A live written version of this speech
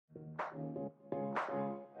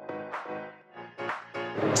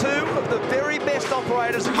Two of the very best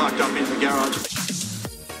operators. Parked up in the garage.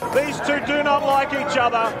 These two do not like each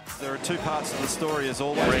other. There are two parts of the story as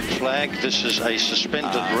always. Red flag, this is a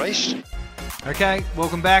suspended race. Okay,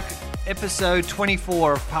 welcome back. Episode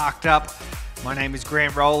 24 of Parked Up. My name is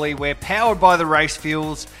Grant Rowley. We're powered by the Race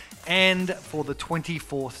Fuels. And for the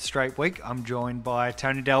 24th straight week, I'm joined by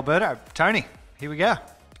Tony D'Alberto. Tony, here we go.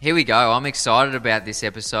 Here we go. I'm excited about this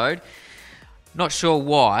episode. Not sure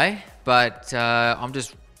why, but I'm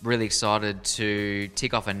just really excited to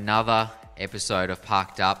tick off another episode of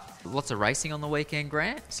Parked Up. Lots of racing on the weekend,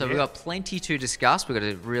 Grant. So We've got plenty to discuss. We've got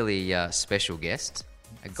a really special guest,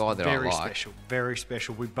 a guy that I like. Very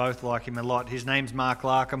special. We both like him a lot. His name's Mark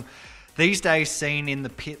Larkham. These days seen in the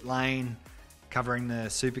pit lane covering the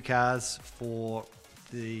supercars for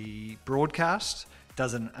the broadcast.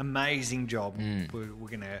 Does an amazing job. We're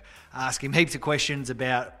going to ask him heaps of questions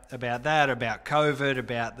about that, about COVID,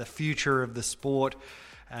 about the future of the sport,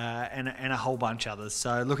 and a whole bunch others.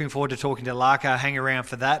 So looking forward to talking to Larko. Hang around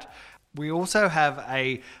for that. We also have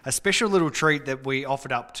a special little treat that we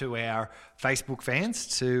offered up to our Facebook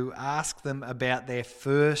fans to ask them about their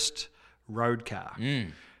first road car.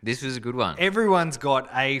 This was a good one. Everyone's got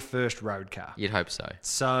a first road car. You'd hope so.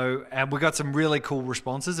 So, and we got some really cool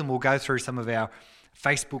responses, and we'll go through some of our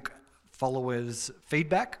Facebook followers'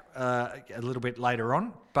 feedback a little bit later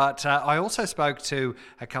on. But I also spoke to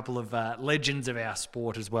a couple of legends of our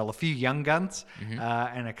sport as well, a few young guns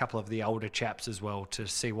and a couple of the older chaps as well, to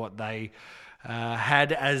see what they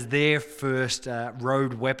had as their first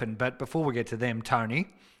road weapon. But before we get to them, Tony,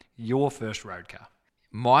 your first road car.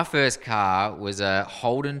 My first car was a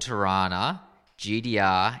Holden Tirana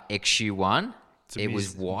GDR XU1. It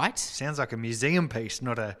was white. Sounds like a museum piece,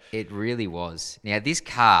 not a... It really was. Now, this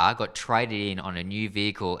car got traded in on a new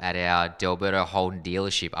vehicle at our D'Alberto Holden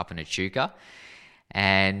dealership up in Echuca.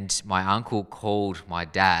 And my uncle called my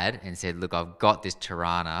dad and said, look, I've got this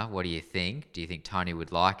Tirana. What do you think? Do you think Tony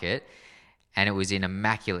would like it? And it was in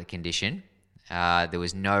immaculate condition. There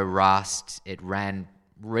was no rust. It ran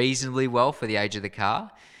reasonably well for the age of the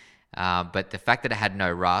car. But the fact that it had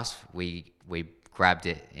no rust, we grabbed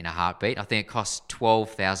it in a heartbeat. I think it cost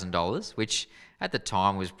 $12,000, which at the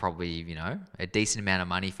time was probably, a decent amount of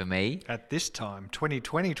money for me. At this time,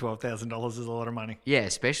 2020, $12,000 is a lot of money. Yeah,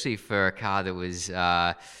 especially for a car that was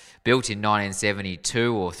built in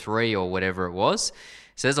 1972 or 3 or whatever it was.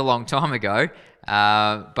 So that's a long time ago.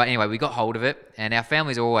 But anyway, we got hold of it, and our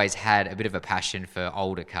family's always had a bit of a passion for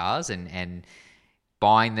older cars and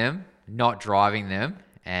buying them, not driving them,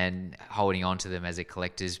 and holding on to them as a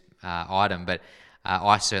collector's item. But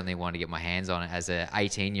I certainly wanted to get my hands on it as an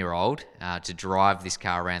 18-year-old to drive this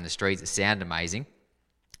car around the streets. It sounded amazing.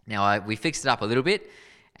 Now, we fixed it up a little bit,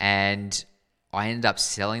 and I ended up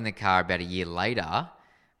selling the car about a year later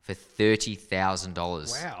for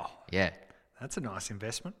 $30,000. Wow. Yeah. That's a nice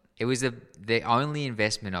investment. It was the only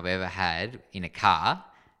investment I've ever had in a car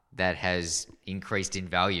that has increased in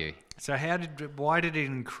value. So why did it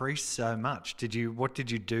increase so much? What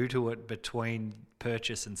did you do to it between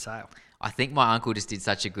purchase and sale? I think my uncle just did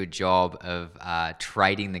such a good job of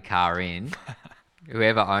trading the car in.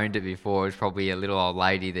 Whoever owned it before was probably a little old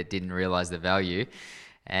lady that didn't realise the value.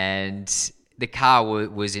 And the car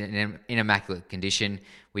was in immaculate condition.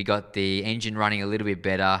 We got the engine running a little bit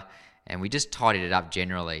better, and we just tidied it up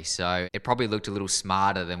generally. So it probably looked a little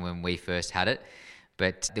smarter than when we first had it.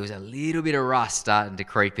 But there was a little bit of rust starting to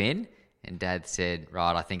creep in, and Dad said,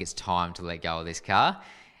 right, I think it's time to let go of this car.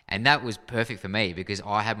 And that was perfect for me because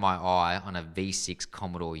I had my eye on a V6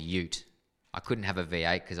 Commodore Ute. I couldn't have a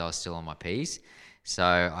V8 because I was still on my Ps. So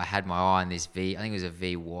I had my eye on this I think it was a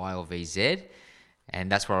VY or VZ,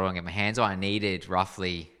 and that's what I want to get my hands on. I needed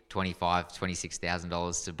roughly $25,000,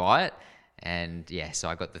 $26,000 to buy it. And yeah, so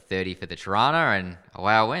I got the 30 for the Tirana, and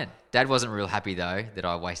away I went. Dad wasn't real happy though that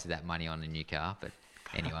I wasted that money on a new car, but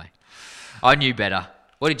anyway, I knew better.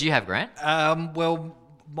 What did you have, Grant? Well,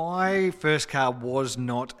 my first car was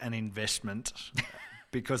not an investment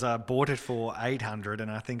because I bought it for $800, and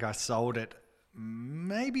I think I sold it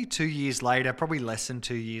maybe 2 years later, probably less than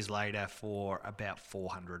 2 years later, for about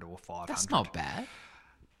 $400 or $500. That's not bad.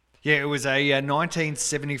 Yeah, it was a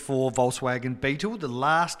 1974 Volkswagen Beetle, the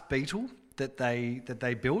last Beetle that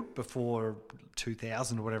they built before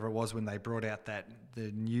 2000 or whatever it was when they brought out the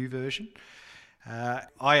new version.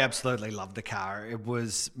 I absolutely loved the car. It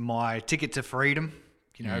was my ticket to freedom.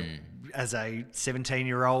 As a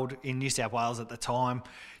 17-year-old in New South Wales at the time,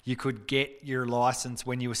 you could get your license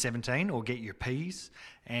when you were 17 or get your Ps,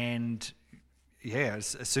 and yeah,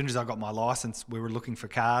 as soon as I got my license, we were looking for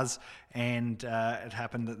cars, and it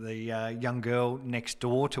happened that the young girl next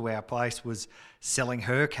door to our place was selling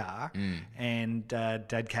her car, and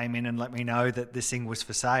Dad came in and let me know that this thing was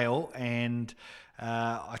for sale, and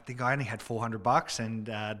I think I only had $400,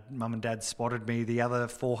 and Mum and Dad spotted me the other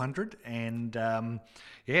 400, and I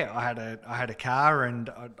had a car, and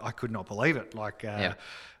I could not believe it.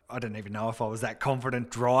 I didn't even know if I was that confident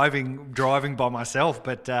driving by myself,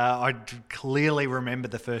 but I clearly remember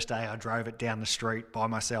the first day I drove it down the street by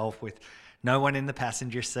myself with no one in the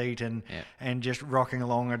passenger seat and just rocking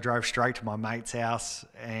along. I drove straight to my mate's house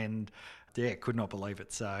and could not believe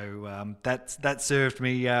it. So that served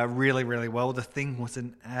me really, really well. The thing was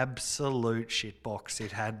an absolute shitbox.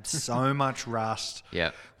 It had so much rust.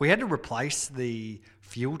 Yeah, we had to replace the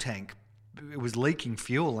fuel tank. It was leaking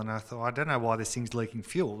fuel, and I thought, I don't know why this thing's leaking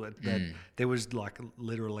fuel. There was like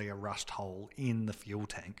literally a rust hole in the fuel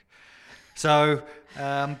tank. So,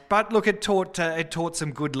 but look, it taught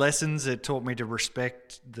some good lessons. It taught me to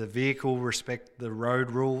respect the vehicle, respect the road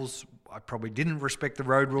rules. I probably didn't respect the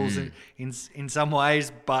road rules in some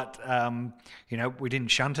ways, but we didn't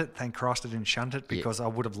shunt it. Thank Christ I didn't shunt it, because I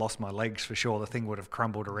would have lost my legs for sure. The thing would have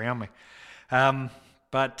crumbled around me.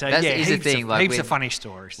 But heaps of funny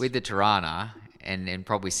stories. With the Tirana, and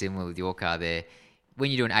probably similar with your car there,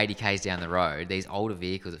 when you're doing 80 Ks down the road, these older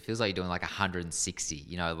vehicles, it feels like you're doing like 160.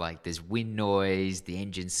 Like there's wind noise, the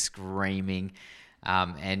engine's screaming.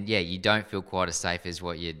 You don't feel quite as safe as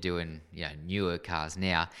what you're doing, newer cars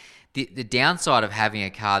now. The downside of having a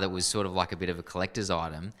car that was sort of like a bit of a collector's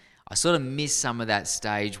item, I sort of miss some of that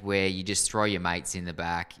stage where you just throw your mates in the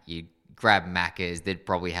back, you grab Macca's, they'd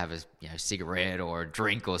probably have a cigarette or a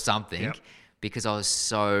drink or something, because I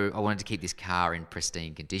wanted to keep this car in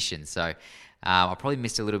pristine condition. So I probably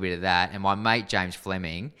missed a little bit of that. And my mate James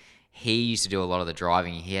Fleming, he used to do a lot of the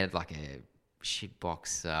driving. He had like a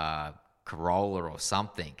shitbox Corolla or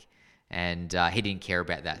something, and he didn't care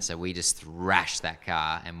about that. So we just thrashed that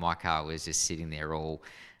car, and my car was just sitting there all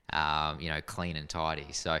clean and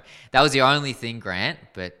tidy. So that was the only thing, Grant,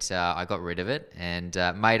 but I got rid of it and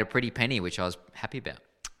made a pretty penny, which I was happy about.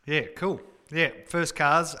 Yeah, cool. Yeah, first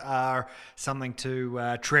cars are something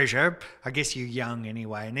to treasure. I guess you're young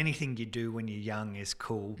anyway, and anything you do when you're young is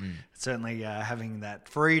cool. Certainly having that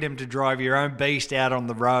freedom to drive your own beast out on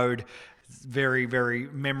the road, very, very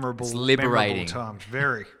memorable. It's liberating. Memorable times.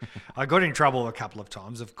 Very. I got in trouble a couple of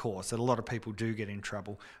times, of course. And a lot of people do get in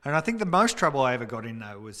trouble. And I think the most trouble I ever got in,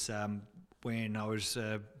 though, was when I was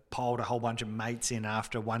piled a whole bunch of mates in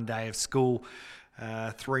after one day of school.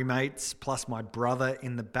 3 mates plus my brother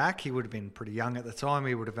in the back. He would have been pretty young at the time.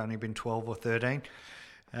 He would have only been 12 or 13.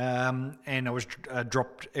 And I was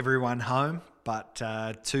dropped everyone home, but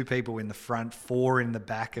 2 people in the front, 4 in the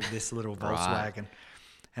back of this little Volkswagen.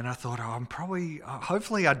 And I thought,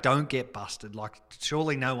 hopefully I don't get busted. Like,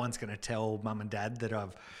 surely no one's going to tell Mum and Dad that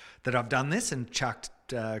I've done this, and chucked,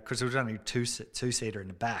 because it was only two-seater in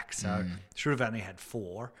the back, so should have only had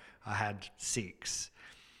 4. I had 6.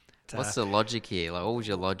 What's the logic here? Like, what was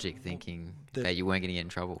your logic thinking that you weren't going to get in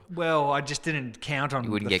trouble? Well, I just didn't count on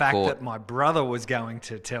the fact that my brother was going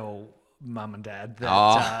to tell Mum and Dad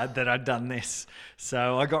that I'd done this.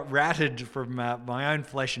 So I got ratted from my own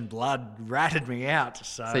flesh and blood, ratted me out.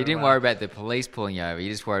 So you didn't worry about the police pulling you over. You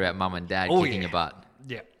just worried about Mum and Dad kicking your butt.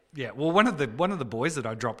 Yeah. Well, one of the boys that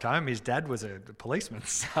I dropped home, his dad was a policeman.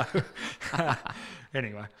 So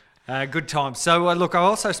anyway, good time. So look, I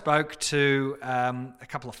also spoke to a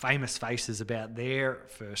couple of famous faces about their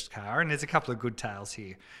first car, and there's a couple of good tales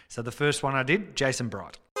here. So the first one I did, Jason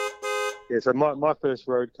Bright. Yeah, so my first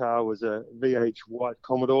road car was a VH White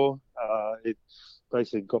Commodore. It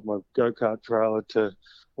basically got my go-kart trailer to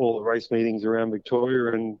all the race meetings around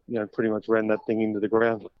Victoria, and pretty much ran that thing into the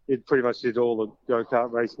ground. It pretty much did all the go-kart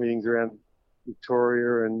race meetings around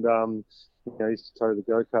Victoria, and I used to tow the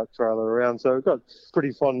go-kart trailer around. So I've got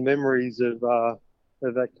pretty fond memories of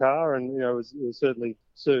that car, and it was certainly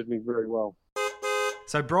served me very well.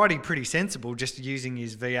 So Bridie, pretty sensible, just using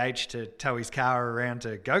his VH to tow his car around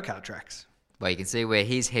to go-kart tracks. Well, you can see where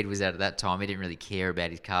his head was at that time. He didn't really care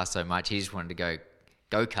about his car so much. He just wanted to go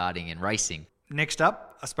go-karting and racing. Next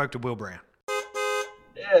up, I spoke to Will Brown.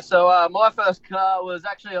 Yeah, so my first car was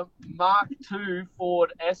actually a Mark II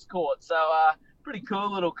Ford Escort. So pretty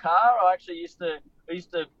cool little car. I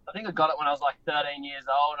think I got it when I was like 13 years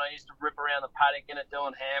old, and I used to rip around the paddock in it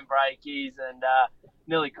doing handbrakies and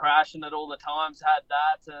nearly crashing it all the times, had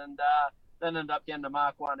that, and then ended up getting a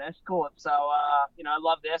Mark I Escort. So, I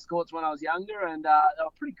loved the Escorts when I was younger, and they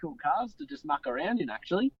were pretty cool cars to just muck around in,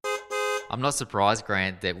 actually. I'm not surprised,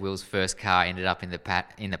 Grant, that Will's first car ended up in the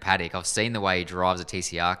paddock. I've seen the way he drives a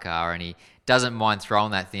TCR car, and he doesn't mind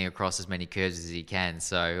throwing that thing across as many curves as he can.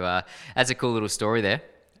 So that's a cool little story there.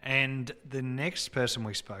 And the next person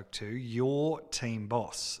we spoke to, your team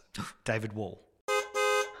boss, David Wall.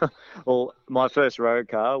 Well, my first road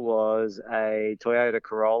car was a Toyota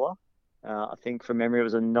Corolla. I think from memory it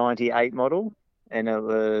was a 98 model, and it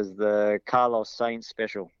was the Carlos Sainz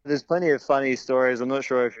Special. There's plenty of funny stories. I'm not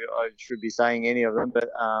sure if I should be saying any of them, but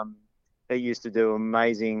they used to do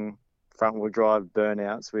amazing front-wheel drive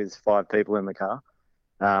burnouts with 5 people in the car.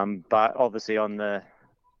 But obviously on the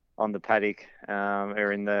paddock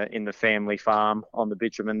or in the family farm on the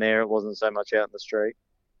bitumen there, it wasn't so much out in the street.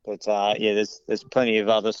 But there's plenty of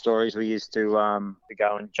other stories. We used to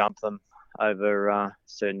go and jump them over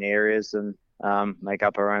certain areas and make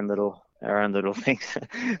up our own little things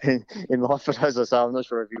in life. But as I say, I'm not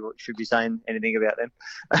sure if you should be saying anything about them.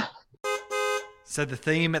 So the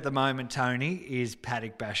theme at the moment, Tony, is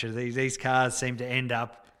paddock basher. These cars seem to end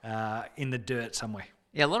up in the dirt somewhere.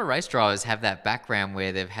 Yeah, a lot of race drivers have that background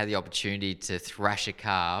where they've had the opportunity to thrash a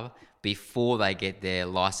car before they get their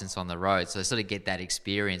license on the road. So they sort of get that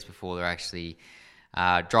experience before they're actually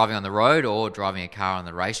driving on the road or driving a car on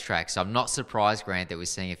the racetrack. So I'm not surprised, Grant, that we're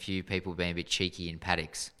seeing a few people being a bit cheeky in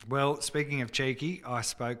paddocks. Well, speaking of cheeky, I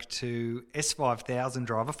spoke to S5000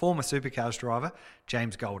 driver, former Supercars driver,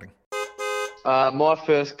 James Golding. My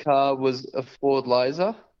first car was a Ford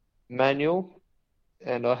Laser, manual,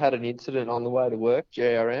 and I had an incident on the way to work,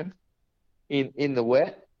 GRM, in the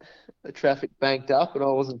wet. The traffic banked up and I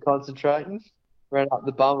wasn't concentrating. Ran up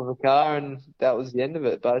the bum of a car and that was the end of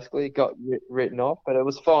it, basically. It got written off, but it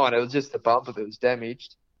was fine. It was just the bumper that was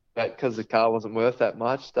damaged. But because the car wasn't worth that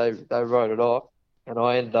much, they wrote it off. And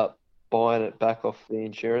I ended up buying it back off the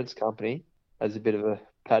insurance company as a bit of a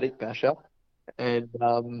paddock basher. And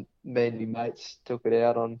me and my mates took it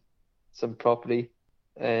out on some property.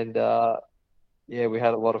 And, we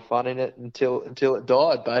had a lot of fun in it until it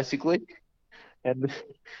died, basically. And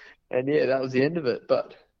that was the end of it.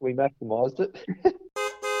 But we maximised it.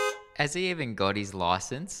 Has he even got his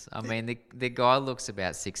license? I mean, the guy looks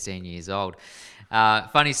about 16 years old.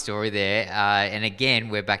 Funny story there. And again,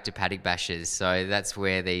 we're back to paddock bashers. So that's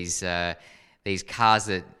where these cars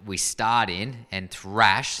that we start in and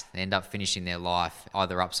thrash end up finishing their life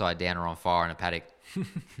either upside down or on fire in a paddock.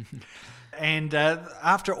 And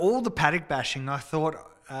after all the paddock bashing, I thought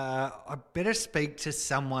I better speak to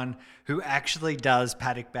someone who actually does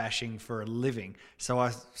paddock bashing for a living. So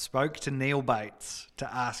I spoke to Neil Bates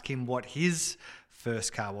to ask him what his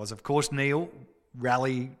first car was. Of course, Neil,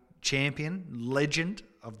 rally champion, legend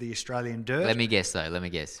of the Australian dirt. Let me guess.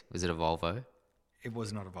 Was it a Volvo? It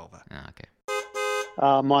was not a Volvo. Oh,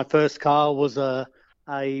 okay. My first car was a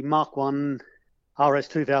Mark 1 RS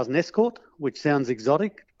 2000 Escort, which sounds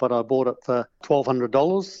exotic, but I bought it for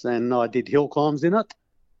 $1,200 and I did hill climbs in it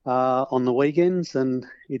on the weekends, and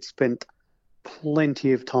it spent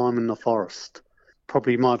plenty of time in the forest.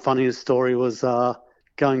 Probably my funniest story was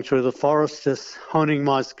going through the forest, just honing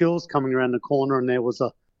my skills, coming around the corner, and there was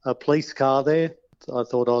a police car there. I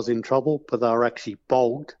thought I was in trouble, but they were actually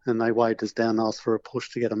bogged, and they waved us down and asked for a push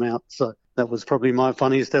to get them out. So that was probably my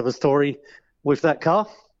funniest ever story with that car.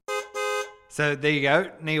 So there you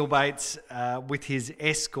go, Neil Bates with his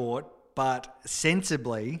Escort, but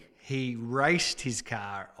sensibly he raced his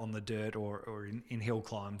car on the dirt or in hill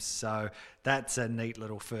climbs. So that's a neat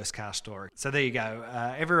little first car story. So there you go.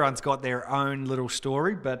 Everyone's got their own little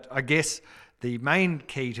story, but I guess the main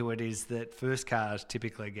key to it is that first cars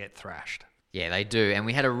typically get thrashed. Yeah, they do. And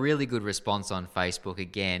we had a really good response on Facebook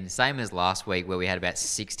again, same as last week where we had about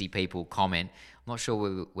 60 people comment. I'm not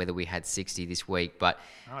sure whether we had 60 this week, but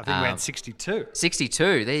I think we had 62.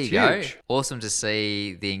 62, there you go. Awesome to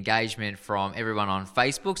see the engagement from everyone on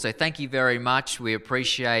Facebook. So thank you very much. We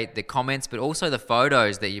appreciate the comments, but also the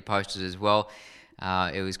photos that you posted as well.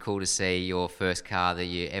 It was cool to see your first car that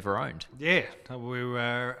you ever owned. Yeah, we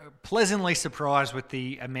were pleasantly surprised with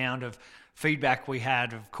the amount of feedback we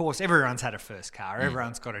had. Of course, everyone's had a first car.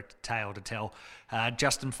 Everyone's got a tale to tell.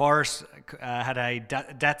 Justin Forrest had a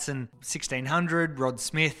Datsun 1600. Rod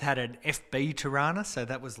Smith had an FB Tirana, so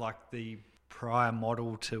that was like the prior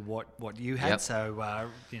model to what you had. Yep. So,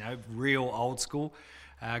 real old school.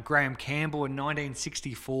 Graham Campbell, a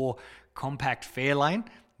 1964 compact Fairlane.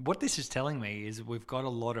 What this is telling me is we've got a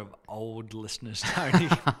lot of old listeners, Tony.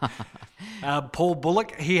 Paul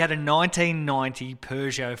Bullock, he had a 1990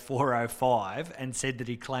 Peugeot 405 and said that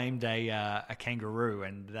he claimed a kangaroo,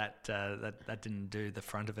 and that didn't do the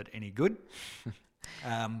front of it any good.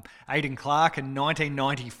 Aidan Clark, a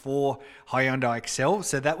 1994 Hyundai Excel.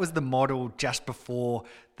 So that was the model just before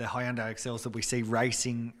the Hyundai Excels that we see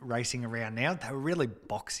racing around now. They were really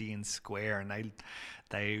boxy and square, and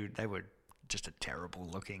they were just a terrible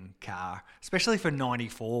looking car, especially for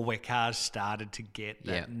 94, where cars started to get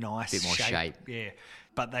that nice bit more shape. Yeah.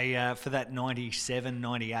 But they, for that 97,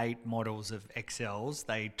 98 models of XLs,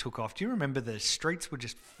 they took off. Do you remember the streets were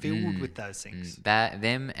just filled with those things?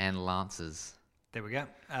 Them and Lancers. There we go.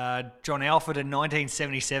 John Alford, a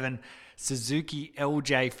 1977 Suzuki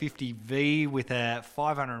LJ50V with a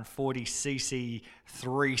 540cc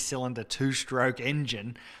 3-cylinder 2-stroke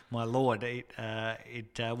engine. My lord, it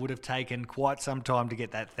would have taken quite some time to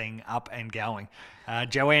get that thing up and going.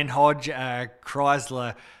 Joanne Hodge,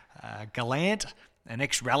 Chrysler Galant, an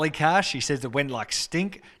ex-rally car. She says it went like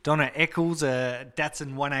stink. Donna Eccles, a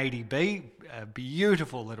Datsun 180B, a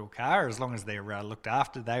beautiful little car. As long as they're looked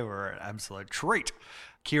after, they were an absolute treat.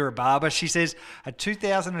 Kira Barber, she says, a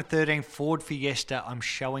 2013 Ford Fiesta, I'm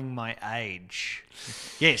showing my age.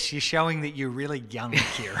 Yes, you're showing that you're really young,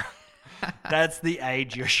 Kira. That's the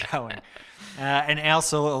age you're showing. And Al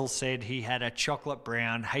Searle said he had a chocolate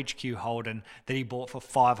brown HQ Holden that he bought for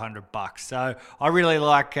 $500. So I really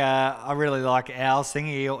like Al's thing.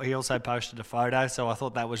 He also posted a photo, so I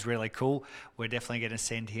thought that was really cool. We're definitely going to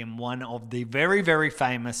send him one of the very, very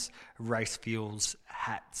famous Race Fuels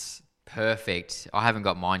hats. Perfect. I haven't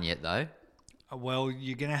got mine yet though. Well,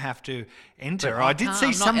 you're going to have to enter. But I did see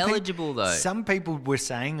I'm not eligible though. Some people were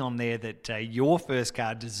saying on there that your first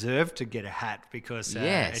car deserved to get a hat because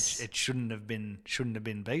it shouldn't have been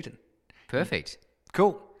beaten. Perfect.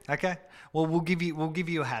 Cool. Okay. Well, we'll give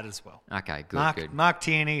you a hat as well. Okay. Good. Mark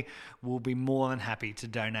Tierney will be more than happy to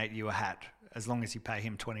donate you a hat. As long as you pay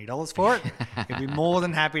him $20 for it, he'll be more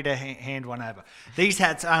than happy to hand one over. These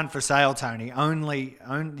hats aren't for sale, Tony.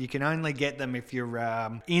 You can only get them if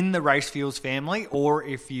you're in the Race Fuels family or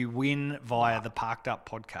if you win via the Parked Up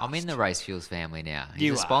podcast. I'm in the Race Fuels family now.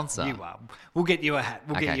 He's a sponsor. You are. We'll get you a hat.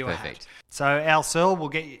 Perfect. A hat. So Al Searle will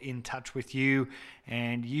get in touch with you,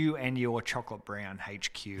 and you and your chocolate brown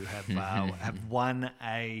HQ have won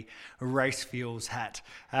a Race Fuels hat.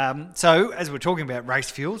 So as we're talking about Race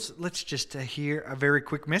Fuels, let's just hear a very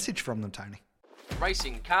quick message from them, Tony.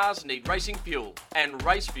 Racing cars need racing fuel, and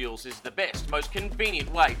Race Fuels is the best, most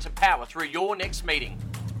convenient way to power through your next meeting.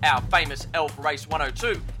 Our famous Elf Race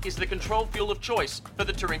 102 is the control fuel of choice for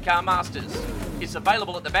the Touring Car Masters. It's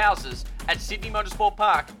available at the Bowsers, at Sydney Motorsport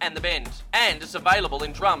Park and the Bend, and it's available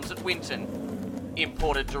in drums at Winton.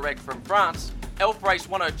 Imported direct from France, Elf Race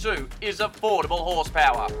 102 is affordable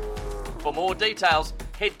horsepower. For more details,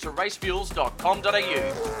 head to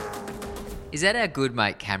racefuels.com.au. Is that our good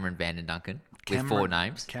mate Cameron Vanden Duncan with 4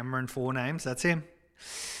 names? Cameron, 4 names, that's him.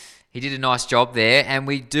 He did a nice job there, and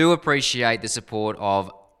we do appreciate the support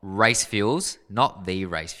of Race Fuels, not the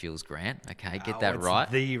Race Fuels, Grant. Okay, get that right.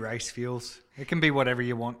 The Race Fuels. It can be whatever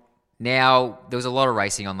you want. Now, there was a lot of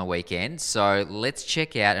racing on the weekend, so let's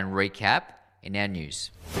check out and recap in our news.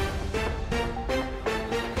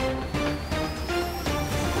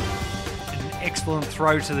 Excellent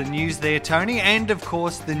throw to the news there, Tony. And of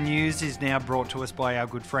course, the news is now brought to us by our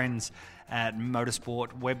good friends at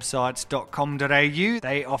motorsportwebsites.com.au.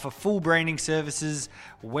 They offer full branding services,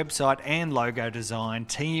 website and logo design,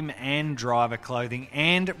 team and driver clothing,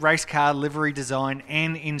 and race car livery design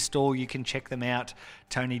and install. You can check them out,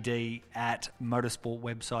 Tony D, at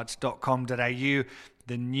motorsportwebsites.com.au.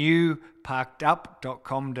 The new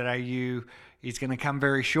parkedup.com.au is going to come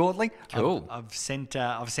very shortly. Cool. I've sent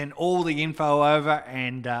all the info over,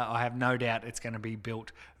 and I have no doubt it's going to be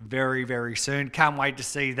built very, very soon. Can't wait to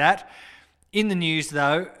see that. In the news,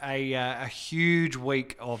 though, a huge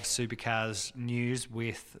week of Supercars news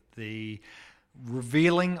with the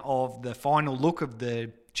revealing of the final look of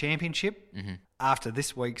the championship. Mm-hmm. After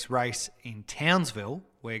this week's race in Townsville,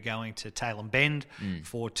 we're going to Tailem Bend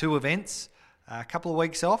for 2 events. A couple of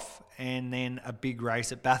weeks off, and then a big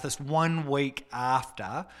race at Bathurst 1 week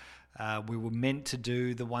after we were meant to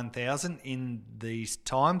do the 1,000. In these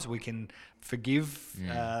times, we can forgive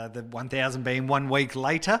the 1,000 being 1 week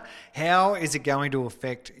later. How is it going to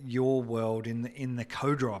affect your world in the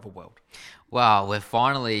co-driver world? Well, we're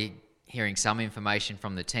finally hearing some information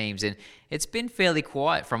from the teams, and it's been fairly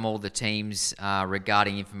quiet from all the teams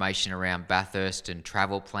regarding information around Bathurst and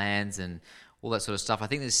travel plans and all that sort of stuff. I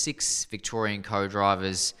think there's 6 Victorian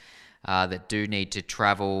co-drivers that do need to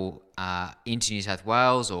travel into New South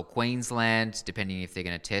Wales or Queensland, depending if they're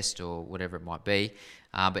going to test or whatever it might be,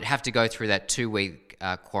 but have to go through that 2-week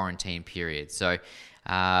quarantine period. So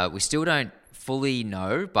we still don't fully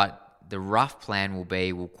know, but the rough plan will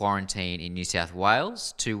be we'll quarantine in New South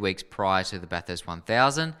Wales 2 weeks prior to the Bathurst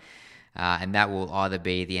 1000, and that will either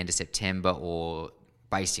be the end of September or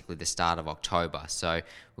basically the start of October. So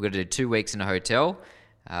we're going to do 2 weeks in a hotel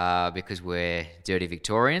because we're dirty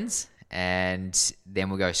Victorians, and then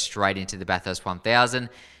we'll go straight into the Bathurst 1000.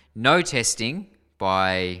 No testing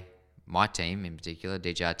by my team in particular,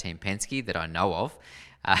 DJR Team Penske, that I know of.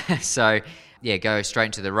 So, yeah, go straight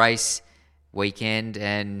into the race weekend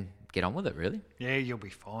and get on with it, really. Yeah, you'll be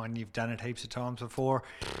fine. You've done it heaps of times before.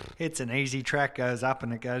 It's an easy track, goes up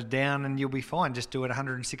and it goes down, and you'll be fine. Just do it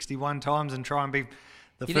 161 times and try and be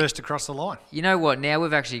the first across the line. You know what? Now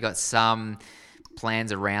we've actually got some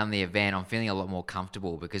plans around the event. I'm feeling a lot more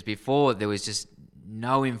comfortable because before there was just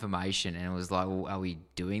no information, and it was like, well, are we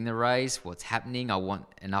doing the race? What's happening? I want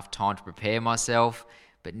enough time to prepare myself.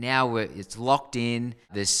 But now it's locked in.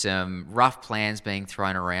 There's some rough plans being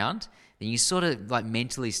thrown around. Then you sort of like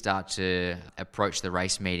mentally start to approach the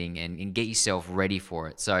race meeting and get yourself ready for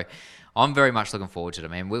it. So I'm very much looking forward to it.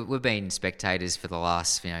 I mean, we've been spectators for the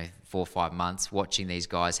last 4 or 5 months, watching these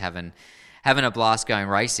guys having a blast going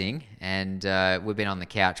racing, and we've been on the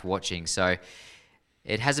couch watching. So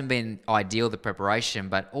it hasn't been ideal, the preparation,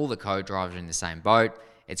 but all the co-drivers are in the same boat.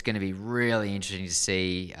 It's going to be really interesting to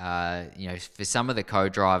see, for some of the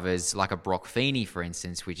co-drivers, like a Brock Feeney, for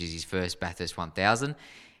instance, which is his first Bathurst 1000,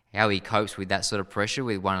 how he copes with that sort of pressure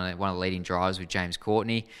with one of the leading drivers with James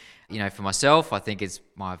Courtney. For myself, I think it's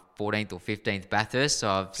my 14th or 15th Bathurst, so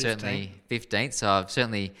I've 15th, so I've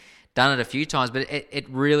certainly done it a few times, but it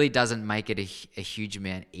really doesn't make it a huge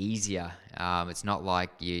amount easier. It's not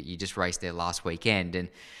like you just raced there last weekend.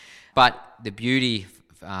 But the beauty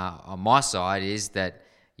on my side is that,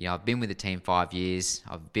 I've been with the team 5 years.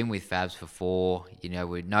 I've been with Fabs for 4.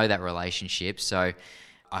 We know that relationship. So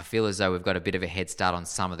I feel as though we've got a bit of a head start on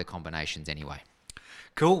some of the combinations anyway.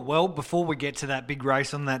 Cool. Well, before we get to that big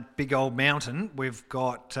race on that big old mountain, we've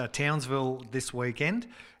got Townsville this weekend,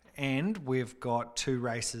 and we've got 2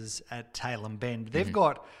 races at Tailem Bend. They've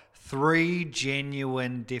got 3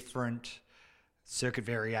 genuine different circuit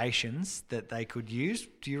variations that they could use.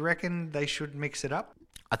 Do you reckon they should mix it up?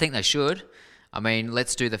 I think they should. I mean,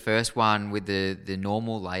 let's do the first one with the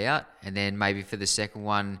normal layout, and then maybe for the second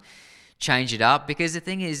one, change it up. Because the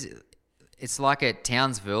thing is, it's like at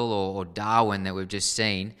Townsville or Darwin that we've just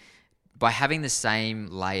seen, by having the same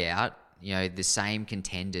layout, the same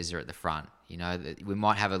contenders are at the front. We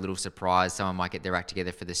might have a little surprise. Someone might get their act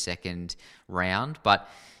together for the second round, but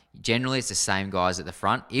generally it's the same guys at the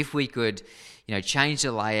front. If we could, change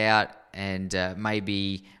the layout and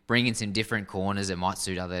maybe bring in some different corners that might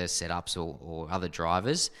suit other setups or other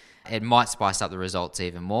drivers, it might spice up the results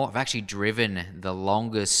even more. I've actually driven the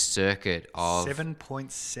longest circuit of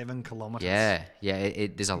 7.7 kilometres. Yeah.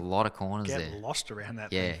 There's a lot of corners there. Get lost around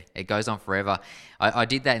that thing. Yeah, it goes on forever. I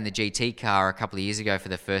did that in the GT car a couple of years ago for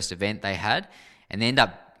the first event they had, and they ended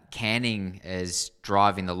up canning as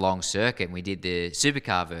driving the long circuit, and we did the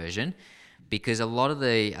supercar version because a lot of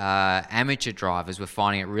the amateur drivers were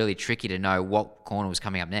finding it really tricky to know what corner was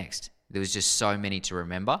coming up next. There was just so many to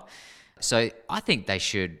remember. So I think they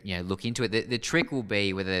should, look into it. The trick will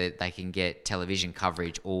be whether they can get television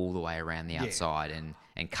coverage all the way around the outside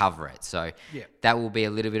and cover it. So that will be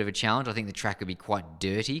a little bit of a challenge. I think the track will be quite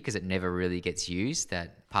dirty because it never really gets used,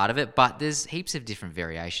 that part of it. But there's heaps of different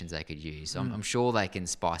variations they could use. I'm sure they can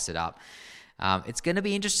spice it up. It's going to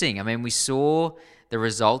be interesting. I mean, we saw the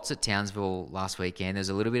results at Townsville last weekend. There's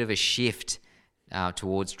a little bit of a shift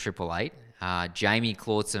towards Triple Eight. Jamie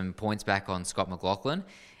clawed some points back on Scott McLaughlin.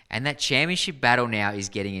 And that championship battle now is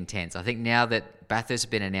getting intense. I think now that Bathurst has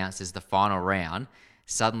been announced as the final round,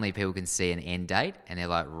 suddenly people can see an end date and they're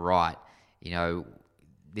like, right,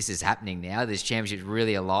 this is happening now. This championship's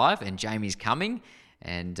really alive and Jamie's coming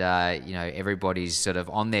and, everybody's sort of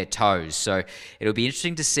on their toes. So it'll be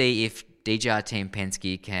interesting to see if DJR Team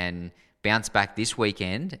Penske can bounce back this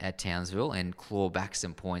weekend at Townsville and claw back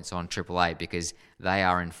some points on Triple Eight because they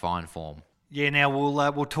are in fine form. Yeah, now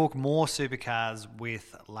we'll talk more supercars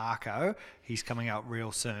with Larko. He's coming up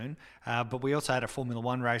real soon. But we also had a Formula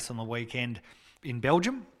One race on the weekend in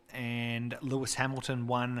Belgium, and Lewis Hamilton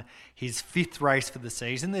won his 5th race for the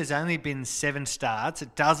season. There's only been 7 starts.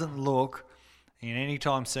 It doesn't look in any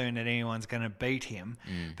time soon that anyone's going to beat him.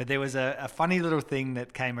 But there was a funny little thing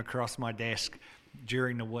that came across my desk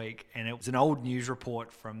during the week, and it was an old news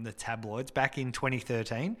report from the tabloids back in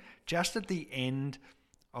 2013, just at the end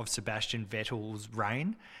of Sebastian Vettel's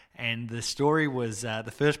reign. And the story was,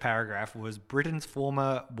 the first paragraph was, Britain's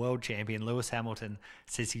former world champion Lewis Hamilton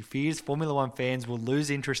says he fears Formula One fans will lose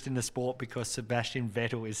interest in the sport because Sebastian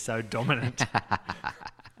Vettel is so dominant.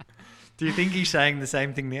 Do you think he's saying the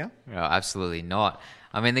same thing now? No, absolutely not.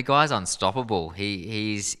 I mean, the guy's unstoppable.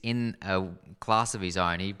 He's in a class of his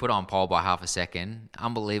own. He put on pole by half a second.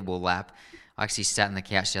 Unbelievable lap. I actually sat on the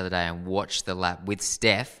couch the other day and watched the lap with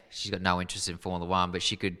Steph. She's got no interest in Formula One, but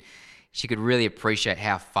she could really appreciate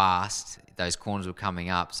how fast those corners were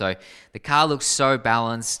coming up. So the car looks so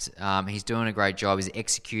balanced. He's doing a great job. He's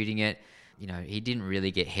executing it. You know, he didn't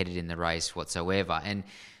really get headed in the race whatsoever. And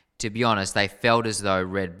to be honest, they felt as though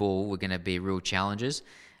Red Bull were going to be real challengers.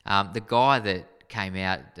 The guy that came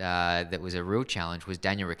out that was a real challenge was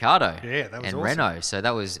Daniel Ricciardo and awesome. Renault. So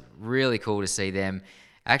that was really cool to see them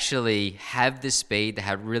actually have the speed. They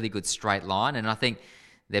had really good straight line, and I think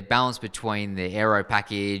their balance between the aero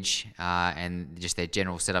package and just their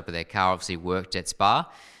general setup of their car obviously worked at Spa,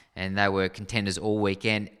 and they were contenders all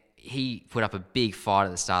weekend. He put up a big fight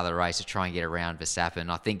at the start of the race to try and get around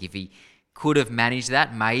Verstappen. I think if he could have managed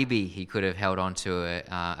that, maybe he could have held on to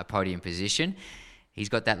a podium position. He's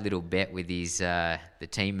got that little bet with his the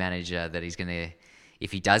team manager that he's going to,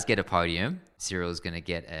 if he does get a podium, Cyril's going to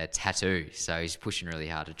get a tattoo. So he's pushing really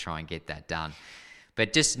hard to try and get that done.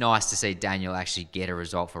 But just nice to see Daniel actually get a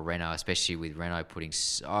result for Renault, especially with Renault putting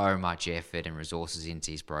so much effort and resources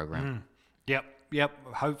into his program. Yep.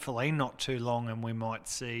 Hopefully not too long and we might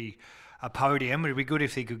see a podium. It would be good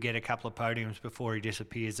if he could get a couple of podiums before he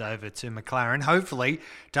disappears over to McLaren. Hopefully,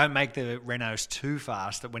 don't make the Renaults too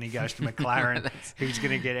fast that when he goes to McLaren, he's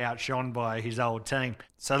going to get outshone by his old team.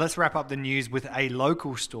 So let's wrap up the news with a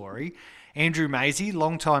local story. Andrew Maisie,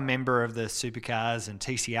 long-time member of the Supercars and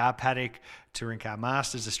TCR paddock, Touring Car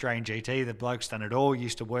Masters, Australian GT, the bloke's done it all,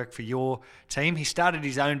 used to work for your team. He started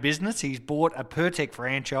his own business. He's bought a Pertec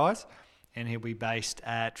franchise, and he'll be based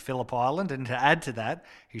at Phillip Island. And to add to that,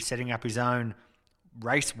 he's setting up his own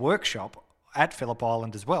race workshop at Phillip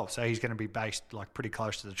Island as well. So he's going to be based like pretty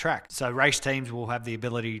close to the track. So race teams will have the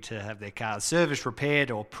ability to have their cars serviced, repaired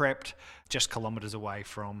or prepped just kilometres away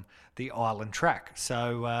from the island track.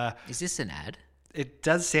 So is this an ad? It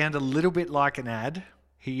does sound a little bit like an ad.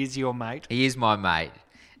 He is your mate. He is my mate.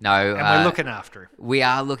 No, and we're looking after him. We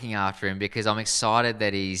are looking after him because I'm excited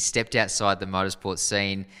that he's stepped outside the motorsport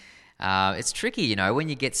scene. It's tricky, you know, when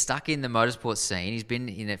you get stuck in the motorsport scene. He's been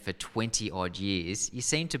in it for 20 odd years. You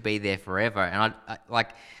seem to be there forever. And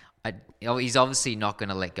he's obviously not going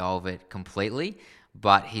to let go of it completely,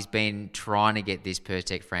 but he's been trying to get this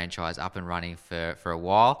Pertec franchise up and running for a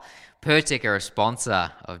while. Pertec are a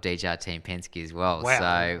sponsor of DJ Team Penske as well. Wow.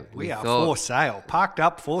 So we are for sale. Parked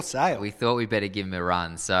up for sale. We thought we'd better give him a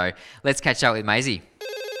run. So let's catch up with Maisie.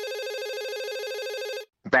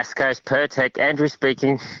 Bass Coast Pertec, Andrew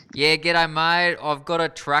speaking. Yeah, g'day mate. I've got a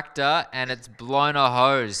tractor and it's blown a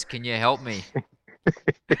hose. Can you help me?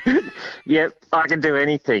 Yep, I can do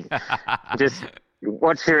anything. Just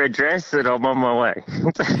what's your address and I'm on my way.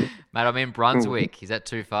 Mate, I'm in Brunswick. Is that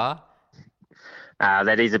too far?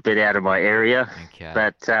 That is a bit out of my area. Okay.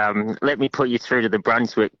 But let me put you through to the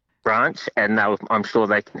Brunswick branch and I'm sure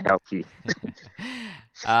they can help you.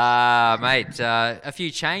 Mate, a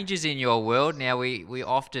few changes in your world. Now, we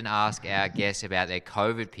often ask our guests about their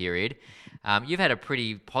COVID period. You've had a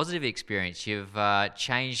pretty positive experience. You've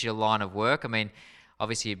changed your line of work. I mean,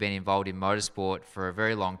 obviously you've been involved in motorsport for a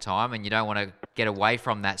very long time and you don't want to get away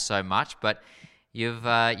from that so much, but you've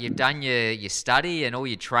done your study and all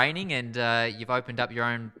your training and you've opened up your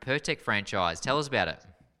own Pertec franchise. Tell us about it.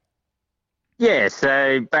 Yeah,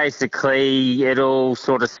 so basically it all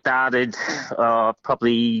sort of started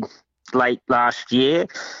probably late last year.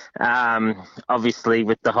 Obviously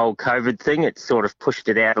with the whole COVID thing, it sort of pushed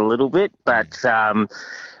it out a little bit, but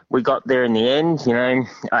we got there in the end. You know,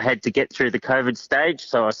 I had to get through the COVID stage,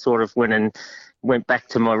 so I sort of went back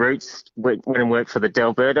to my roots, went and worked for the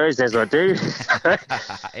Delbertos, as I do.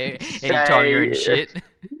 Anytime you're in shit.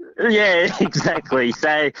 Yeah, exactly.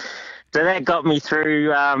 So that got me through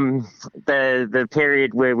the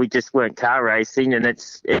period where we just weren't car racing, and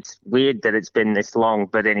it's weird that it's been this long.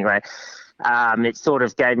 But anyway, it sort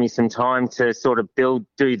of gave me some time to sort of do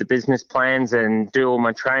the business plans and do all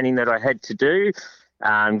my training that I had to do,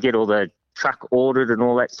 get all the truck ordered and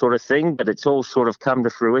all that sort of thing. But it's all sort of come to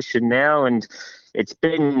fruition now, and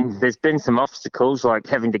there's been some obstacles like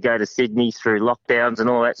having to go to Sydney through lockdowns and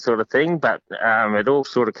all that sort of thing, but it all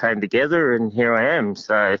sort of came together and here I am.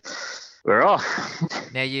 So we're off.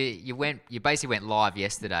 Now you basically went live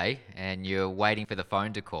yesterday and you're waiting for the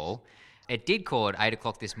phone to call. It did call at 8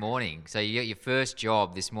 o'clock this morning. So you got your first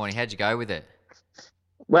job this morning. How'd you go with it?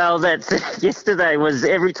 Well, yesterday was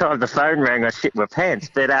every time the phone rang, I shit my pants.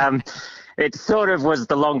 But it sort of was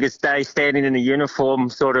the longest day standing in a uniform,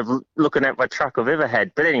 sort of looking at my truck I've ever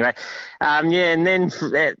had. But anyway, and then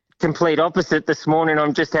complete opposite this morning.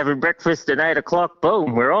 I'm just having breakfast at 8 o'clock.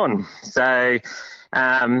 Boom, we're on. So,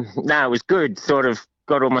 no, it was good. Sort of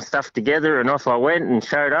got all my stuff together and off I went and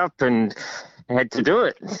showed up and had to do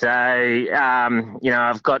it. So,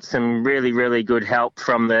 I've got some really, really good help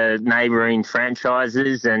from the neighbouring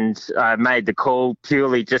franchises, and I made the call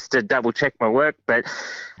purely just to double check my work, but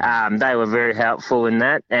they were very helpful in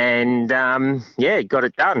that, and got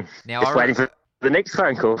it done. Now, just waiting for the next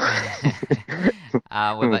phone call.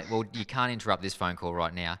 Well, you can't interrupt this phone call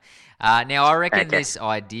right now. Now, I reckon Okay. this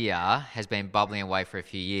idea has been bubbling away for a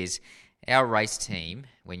few years. Our race team,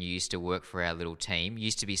 when you used to work for our little team,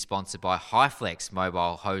 used to be sponsored by Highflex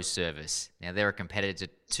Mobile Hose Service. Now, they're a competitor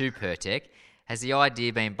to Pertec. Has the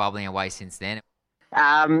idea been bubbling away since then?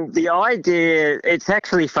 The idea, it's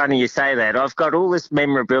actually funny you say that. I've got all this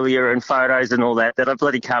memorabilia and photos and all that I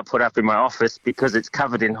bloody can't put up in my office because it's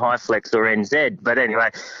covered in Highflex or NZ. But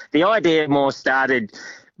anyway, the idea more started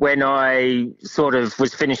when I sort of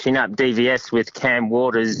was finishing up DVS with Cam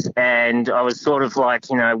Waters, and I was sort of like,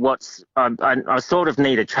 I sort of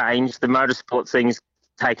need a change. The motorsport thing's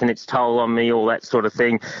taken its toll on me, all that sort of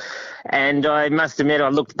thing. And I must admit, I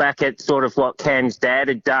looked back at sort of what Cam's dad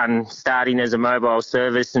had done, starting as a mobile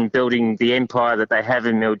service and building the empire that they have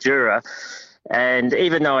in Mildura. And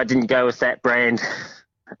even though I didn't go with that brand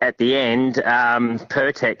at the end,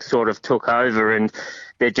 Pertec sort of took over, and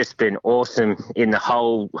they've just been awesome in the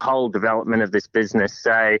whole development of this business.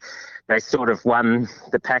 So they sort of won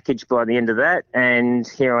the package by the end of that, and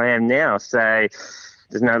here I am now. So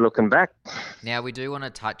there's no looking back. Now, we do want to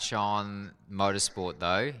touch on motorsport,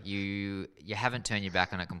 though. You haven't turned your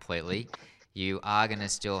back on it completely. You are going to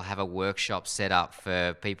still have a workshop set up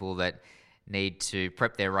for people that need to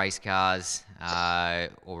prep their race cars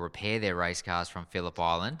or repair their race cars from Phillip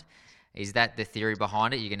Island. Is that the theory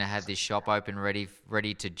behind it? You're going to have this shop open,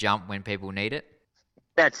 ready to jump when people need it?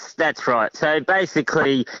 That's right. So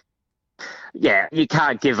basically, yeah, you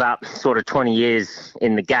can't give up sort of 20 years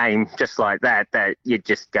in the game just like that you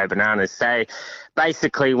just go bananas. So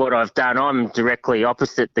basically what I've done, I'm directly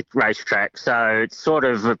opposite the racetrack. So it's sort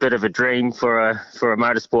of a bit of a dream for a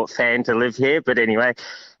motorsport fan to live here. But anyway,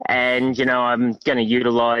 and, I'm going to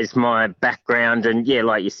utilise my background. And, yeah,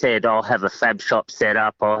 like you said, I'll have a fab shop set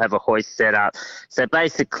up. I'll have a hoist set up. So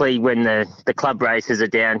basically when the club races are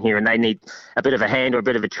down here and they need a bit of a hand or a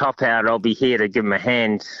bit of a chop out, I'll be here to give them a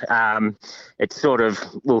hand. It sort of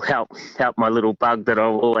will help my little bug that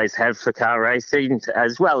I'll always have for car racing,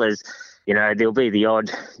 as well as, there'll be the odd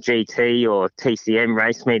GT or TCM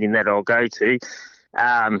race meeting that I'll go to.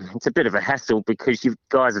 It's a bit of a hassle because you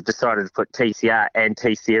guys have decided to put TCR and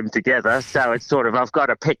TCM together. So it's sort of, I've got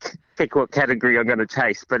to pick what category I'm going to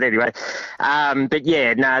chase. But anyway,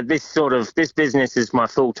 this business is my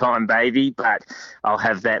full-time baby, but I'll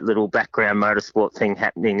have that little background motorsport thing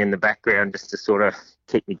happening in the background just to sort of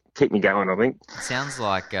keep me going, I think. Sounds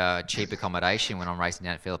like cheap accommodation when I'm racing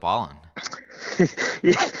down at Phillip Island.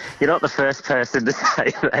 You're not the first person to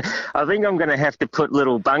say that. I think I'm going to have to put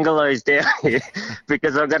little bungalows down here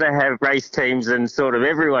because I'm going to have race teams and sort of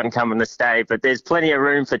everyone coming to stay, but there's plenty of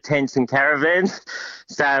room for tents and caravans.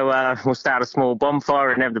 So we'll start a small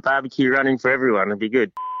bonfire and have the barbecue running for everyone. It'll be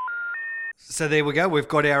good. So there we go. We've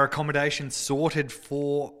got our accommodation sorted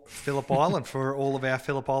for Phillip Island for all of our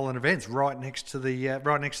Phillip Island events, right next to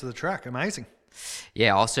the track. Amazing.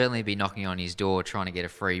 Yeah, I'll certainly be knocking on his door trying to get a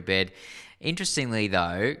free bed. Interestingly,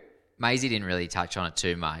 though, Maisie didn't really touch on it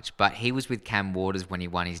too much, but he was with Cam Waters when he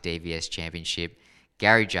won his DVS championship,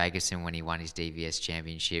 Gary Jacobson when he won his DVS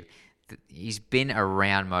championship. He's been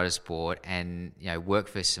around motorsport and worked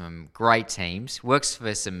for some great teams, works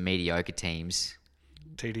for some mediocre teams.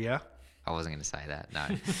 TDR? I wasn't going to say that, no.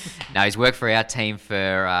 No, he's worked for our team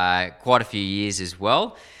for quite a few years as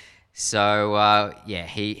well. So,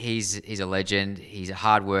 he's a legend. He's a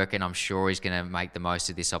hard worker, and I'm sure he's going to make the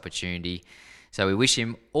most of this opportunity. So we wish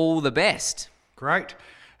him all the best. Great.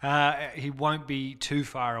 He won't be too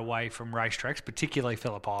far away from racetracks, particularly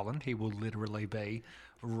Phillip Island. He will literally be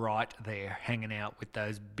right there hanging out with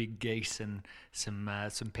those big geese and some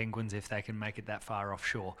penguins if they can make it that far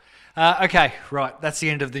offshore. Okay, right, that's the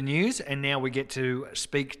end of the news, and now we get to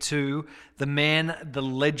speak to the man, the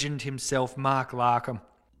legend himself, Mark Larkham.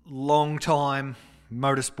 Long-time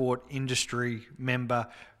motorsport industry member,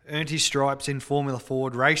 earned his stripes in Formula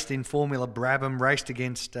Ford, raced in Formula Brabham, raced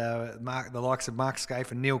against the likes of Mark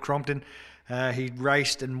Skaife and Neil Crompton. He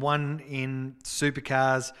raced and won in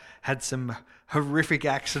supercars, had some horrific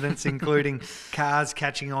accidents, including cars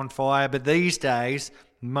catching on fire. But these days,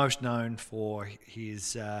 most known for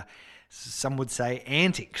his, some would say,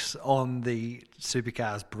 antics on the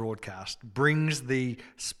supercars broadcast. Brings the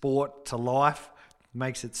sport to life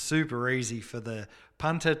makes it super easy for the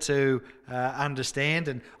punter to understand.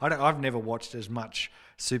 And I've never watched as much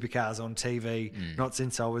supercars on TV, not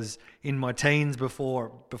since I was in my teens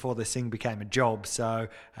before this thing became a job. So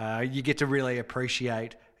you get to really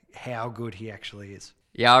appreciate how good he actually is.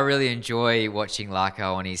 Yeah, I really enjoy watching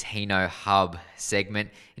Larko on his Hino Hub segment.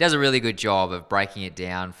 He does a really good job of breaking it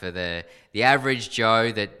down for the average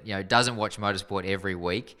Joe that doesn't watch motorsport every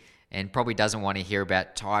week and probably doesn't want to hear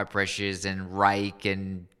about tyre pressures and rake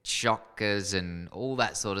and shockers and all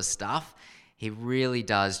that sort of stuff. He really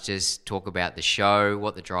does just talk about the show,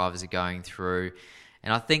 what the drivers are going through.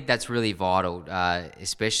 And I think that's really vital,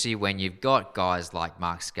 especially when you've got guys like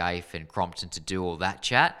Mark Skaife and Crompton to do all that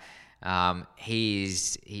chat.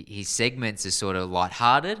 His segments are sort of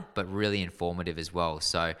lighthearted, but really informative as well.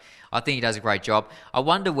 So I think he does a great job. I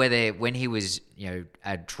wonder whether when he was,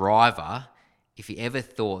 a driver, if he ever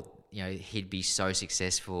thought, he'd be so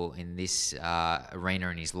successful in this arena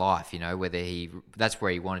in his life, whether that's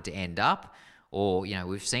where he wanted to end up, or,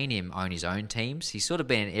 we've seen him own his own teams. He's sort of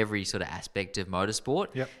been in every sort of aspect of motorsport.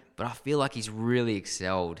 Yep. But I feel like he's really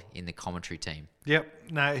excelled in the commentary team.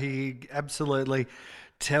 Yep. No, he absolutely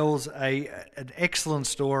tells an excellent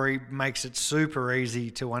story, makes it super easy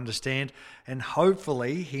to understand, and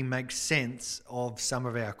hopefully he makes sense of some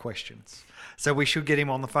of our questions. So we should get him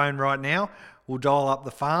on the phone right now. We'll dial up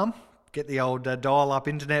the farm, get the old dial-up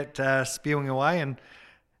internet spewing away, and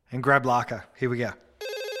grab Larko. Here we go.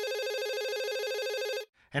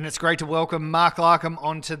 And it's great to welcome Mark Larkham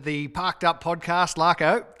onto the Parked Up podcast.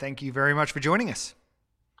 Larko, thank you very much for joining us.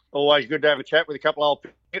 Always good to have a chat with a couple of old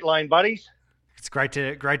pit lane buddies. It's great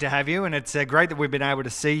to have you, and it's great that we've been able to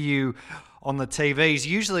see you on the TVs.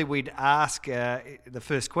 Usually we'd ask, the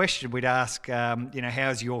first question,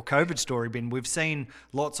 how's your COVID story been? We've seen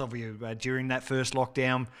lots of you during that first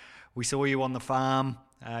lockdown. We saw you on the farm.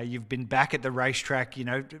 You've been back at the racetrack,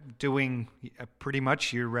 doing pretty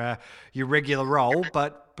much your regular role.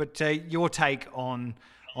 But your take on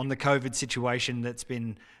the COVID situation that's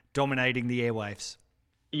been dominating the airwaves.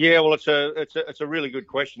 Yeah, well, it's a really good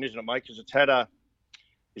question, isn't it, mate? Because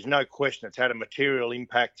there's no question it's had a material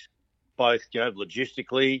impact, both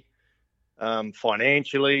logistically,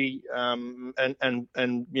 financially,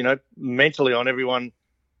 and mentally on everyone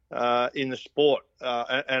in the sport.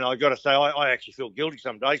 And I got to say, I actually feel guilty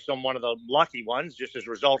some days. So I'm one of the lucky ones, just as a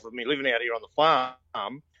result of me living out here on the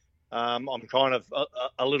farm. I'm kind of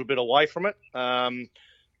a little bit away from it.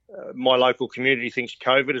 My local community thinks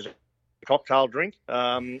COVID is a cocktail drink.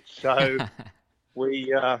 So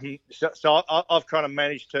I've kind of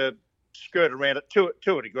managed to skirt around it to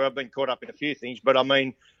a degree. I've been caught up in a few things, but I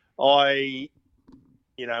mean, and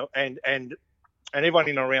everyone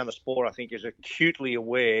in and around the sport, I think, is acutely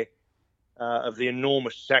aware of the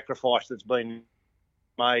enormous sacrifice that's been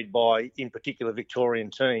made by, in particular,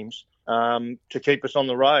 Victorian teams to keep us on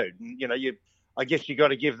the road. I guess you got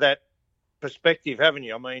to give that perspective, haven't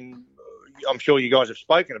you? I mean, I'm sure you guys have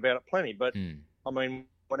spoken about it plenty, but I mean,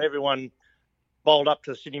 when everyone bowled up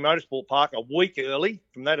to the Sydney Motorsport Park a week early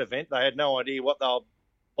from that event, they had no idea what they were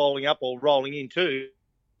bowling up or rolling into.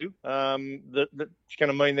 That's going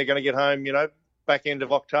to mean they're going to get home, back end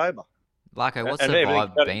of October. Larko, what's the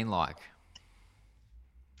vibe been like?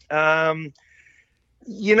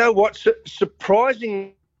 You know what?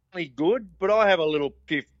 Surprisingly good, but I have a little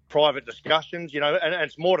few private discussions, and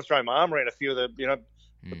it's more to throw my arm around a few of the,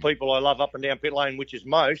 the people I love up and down pit lane, which is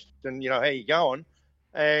most, and, how you going?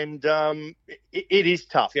 And it is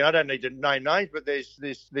tough. I don't need to name names, but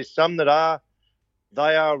there's some that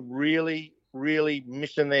they are really, really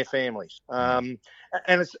missing their families. And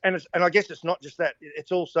I guess it's not just that.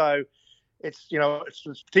 It's also, it's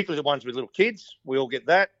particularly the ones with little kids. We all get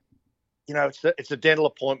that. It's a dental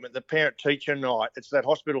appointment, the parent-teacher night. It's that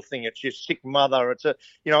hospital thing. It's your sick mother. It's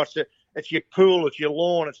your pool. It's your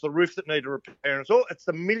lawn. It's the roof that needs a repair. It's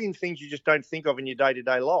the million things you just don't think of in your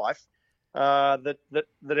day-to-day life that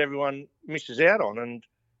everyone misses out on. And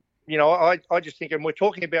I just think, and we're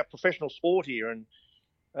talking about professional sport here, and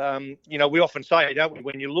we often say, don't we,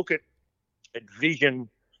 when you look at vision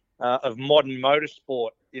of modern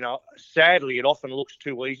motorsport, sadly it often looks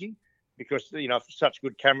too easy. Because, for such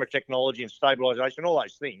good camera technology and stabilisation, all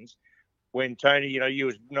those things, when Tony, you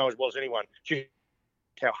know as well as anyone, just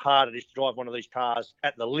how hard it is to drive one of these cars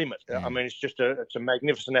at the limit. I mean, it's a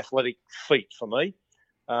magnificent athletic feat for me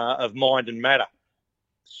of mind and matter.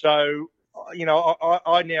 So,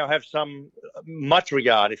 I now have much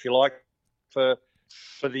regard, if you like, for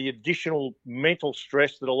the additional mental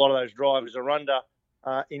stress that a lot of those drivers are under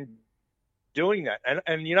in doing that.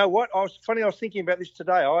 And you know what? I was thinking about this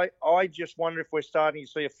today. I just wonder if we're starting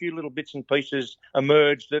to see a few little bits and pieces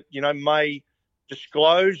emerge that, may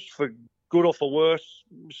disclosed, for good or for worse,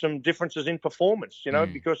 some differences in performance,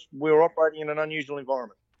 because we're operating in an unusual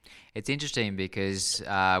environment. It's interesting because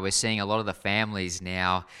we're seeing a lot of the families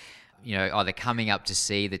now, either coming up to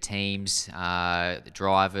see the teams, the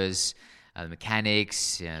drivers, the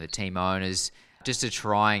mechanics, the team owners, just to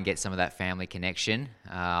try and get some of that family connection.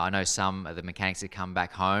 I know some of the mechanics that come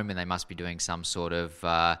back home and they must be doing some sort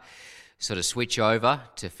of switch over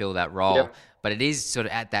to fill that role. Yep. But it is sort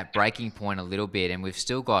of at that breaking point a little bit, and we've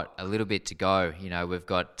still got a little bit to go. We've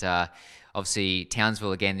got obviously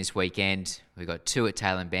Townsville again this weekend. We've got 2 at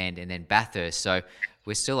Tailem Bend and then Bathurst. So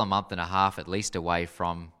we're still a month and a half at least away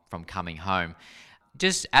from coming home.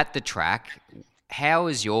 Just at the track, how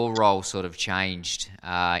has your role sort of changed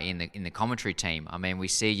in the commentary team? I mean, we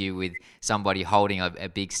see you with somebody holding a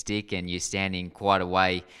big stick and you're standing quite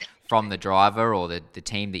away from the driver or the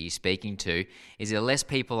team that you're speaking to. Is there less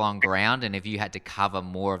people on ground, and have you had to cover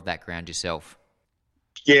more of that ground yourself?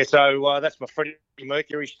 Yeah, so that's my Freddie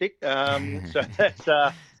Mercury stick. So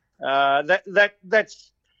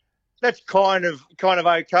that's kind of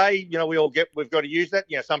okay. We've got to use that.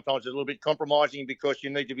 Sometimes it's a little bit compromising because you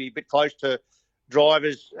need to be a bit close to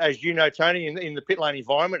drivers, as you know, Tony. In the pit lane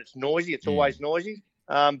environment, it's noisy. It's always noisy.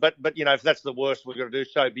 But if that's the worst we've got to do,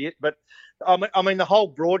 so be it. But I mean, the whole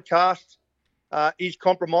broadcast is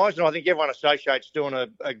compromised, and I think everyone associates doing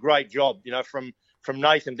a great job. From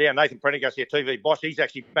Nathan down. Nathan Prendergast, our TV boss, he's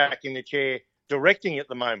actually back in the chair directing at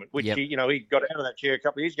the moment, which he got out of that chair a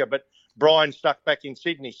couple of years ago. But Brian's stuck back in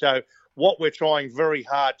Sydney. So what we're trying very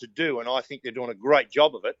hard to do, and I think they're doing a great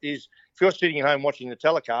job of it, is if you're sitting at home watching the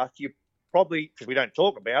telecast, you probably, because we don't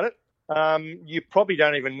talk about it, you probably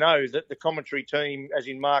don't even know that the commentary team, as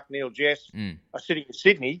in Mark, Neil, Jess, are sitting in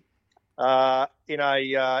Sydney in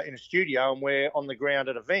a studio, and we're on the ground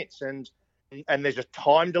at events. And there's a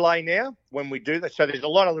time delay now when we do that. So there's a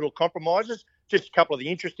lot of little compromises, just a couple of the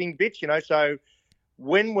interesting bits, So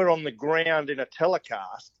when we're on the ground in a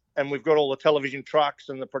telecast and we've got all the television trucks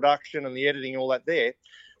and the production and the editing and all that there,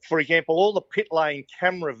 for example, all the pit lane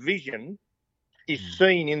camera vision is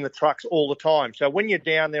seen in the trucks all the time. So when you're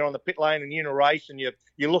down there on the pit lane and you're in a race and you're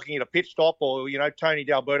looking at a pit stop, or, Tony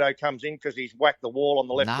D'Alberto comes in because he's whacked the wall on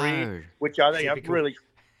the left rear, which I think really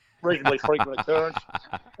reasonably frequent occurrence.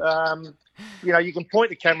 You can point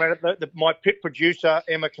the camera at my pit producer,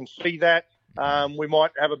 Emma, can see that. We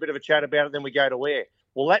might have a bit of a chat about it, then we go to air.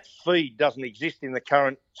 Well, that feed doesn't exist in the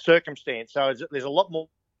current circumstance. So there's a lot more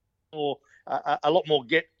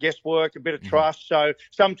guesswork, a bit of trust. So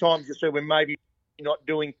sometimes you see we're maybe not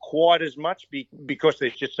doing quite as much because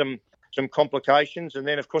there's just some complications. And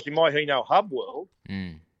then, of course, in my Hino Hub world,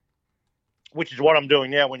 which is what I'm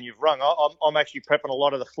doing now when you've rung, I'm actually prepping a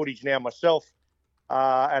lot of the footage now myself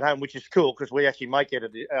at home, which is cool because we actually make and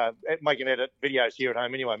edit videos here at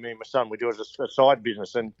home anyway. Me and my son, we do it as a side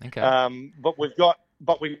business. And but we've got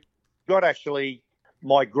actually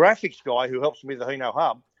my graphics guy who helps me with the Hino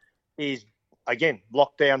Hub is, again,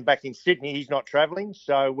 locked down back in Sydney. He's not travelling,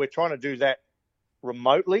 so we're trying to do that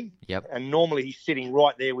remotely. Yep. And normally he's sitting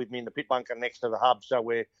right there with me in the pit bunker next to the hub, so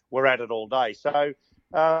we're at it all day. So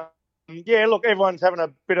look, everyone's having a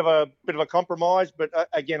bit of a compromise, but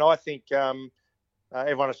again, I think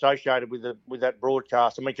everyone associated with that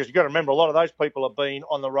broadcast. I mean, because you've got to remember, a lot of those people have been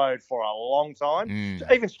on the road for a long time. So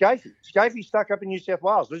even Scafie's stuck up in New South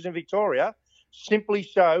Wales, lives in Victoria, simply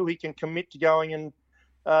so he can commit to going and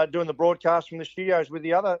doing the broadcast from the studios with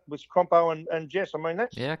Crompo and Jess. I mean,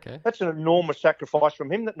 that's an enormous sacrifice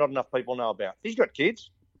from him that not enough people know about. He's got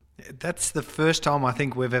kids. That's the first time I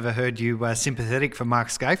think we've ever heard you sympathetic for Mark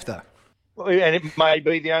Scaife, though. And it may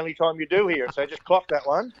be the only time you do hear it, so just clock that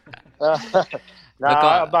one.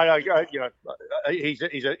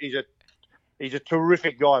 He's a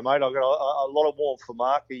terrific guy, mate. I've got a lot of warmth for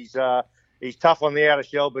Mark. He's tough on the outer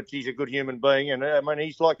shell, but he's a good human being, and I mean,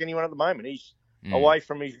 he's like anyone at the moment. He's away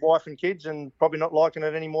from his wife and kids, and probably not liking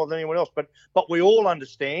it any more than anyone else. But we all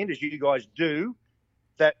understand, as you guys do,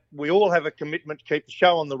 that we all have a commitment to keep the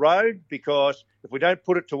show on the road, because if we don't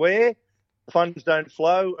put it to air, the funds don't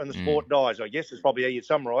flow and the sport dies. I guess is probably how you'd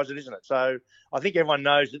summarise it, isn't it? So I think everyone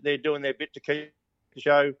knows that they're doing their bit to keep the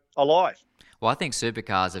show alive. Well, I think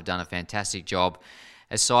Supercars have done a fantastic job.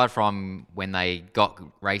 Aside from when they got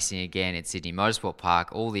racing again at Sydney Motorsport Park,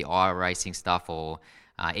 all the iRacing stuff or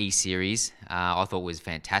E-Series, I thought was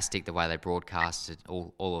fantastic, the way they broadcasted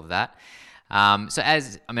all of that.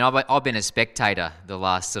 I've been a spectator the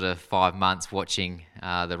last sort of 5 months, watching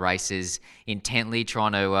the races intently,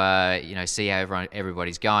 trying to see how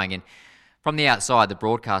everybody's going. And from the outside, the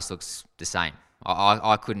broadcast looks the same.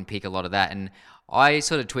 I couldn't pick a lot of that, and I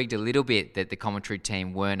sort of twigged a little bit that the commentary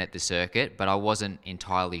team weren't at the circuit, but I wasn't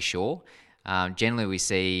entirely sure. Generally, we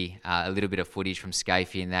see a little bit of footage from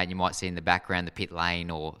Scafie and that. You might see in the background the pit lane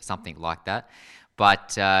or something like that.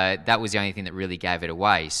 But that was the only thing that really gave it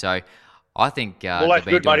away. So I think well, that's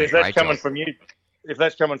good, mate. If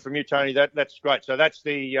that's coming from you, Tony, that's great. So that's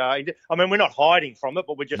the. I mean, we're not hiding from it,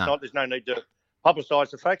 but we're just not. There's no need to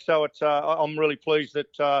publicise the fact. So it's. I'm really pleased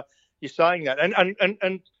that you're saying that.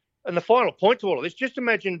 And the final point to all of this, just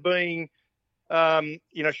imagine being, Sean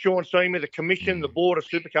Seamer, the commission, the board of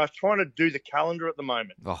Supercars, trying to do the calendar at the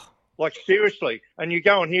moment. Oh. Like, seriously. And you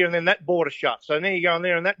go in here and then that border shuts. And then you go in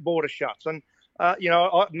there and that border shuts. And, I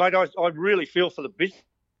really feel for the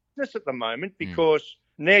business at the moment because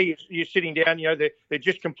now you're sitting down, they're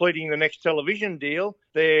just completing the next television deal.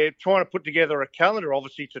 They're trying to put together a calendar,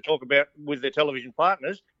 obviously, to talk about with their television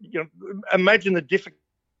partners. Imagine the difficulty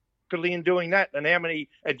in doing that and how many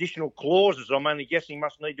additional clauses I'm only guessing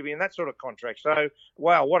must need to be in that sort of contract. So,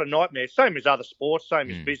 wow, what a nightmare. Same as other sports, same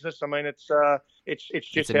as business. I mean, it's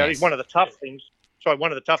just how it is. One of the tough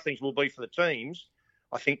things will be for the teams,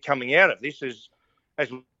 I think, coming out of this is, as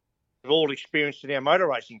we've all experienced in our motor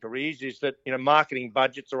racing careers, is that, marketing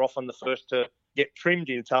budgets are often the first to get trimmed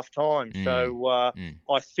in tough times. So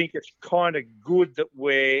I think it's kind of good that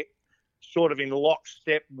we're sort of in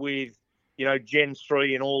lockstep with Gen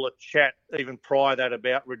 3 and all the chat even prior to that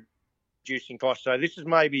about reducing costs. So this is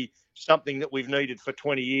maybe something that we've needed for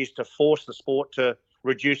 20 years to force the sport to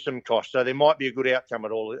reduce some costs. So there might be a good outcome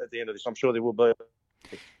at the end of this. I'm sure there will be.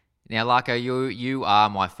 Now, Larko, you are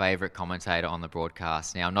my favourite commentator on the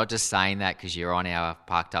broadcast. Now, I'm not just saying that because you're on our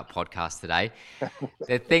Parked Up podcast today.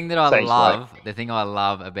 The thing that I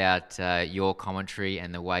love about your commentary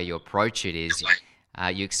and the way you approach it is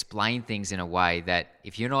you explain things in a way that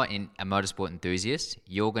if you're not a motorsport enthusiast,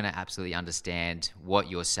 you're going to absolutely understand what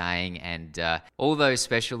you're saying and all those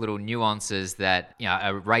special little nuances that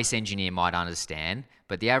a race engineer might understand,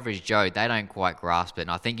 but the average Joe, they don't quite grasp it.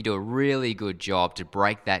 And I think you do a really good job to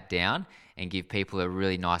break that down and give people a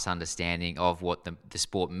really nice understanding of what the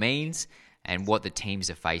sport means and what the teams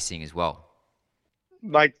are facing as well.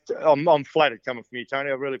 Mate, I'm flattered coming from you, Tony.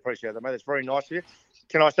 I really appreciate that, mate. That's very nice of you.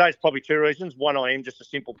 Can I say it's probably two reasons? One, I am just a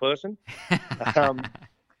simple person.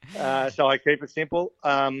 So I keep it simple.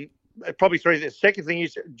 Probably three. The second thing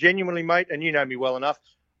is, genuinely, mate, and you know me well enough,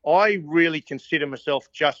 I really consider myself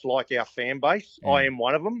just like our fan base. I am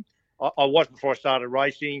one of them. I was before I started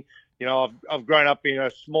racing. I've grown up in a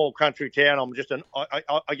small country town. I'm just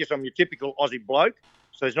I guess I'm your typical Aussie bloke.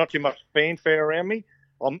 So there's not too much fanfare around me.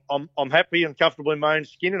 I'm happy and comfortable in my own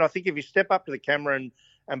skin. And I think if you step up to the camera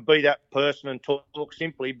and be that person and talk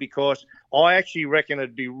simply, because I actually reckon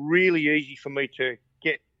it'd be really easy for me to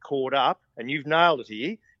get caught up, and you've nailed it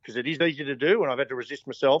here, because it is easy to do, and I've had to resist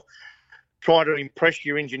myself, trying to impress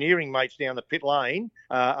your engineering mates down the pit lane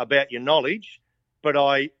about your knowledge. But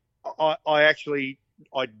I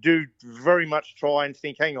do very much try and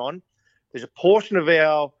think, hang on, there's a portion of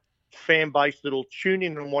our fan base that'll tune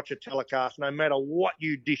in and watch a telecast no matter what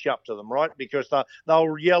you dish up to them, right? Because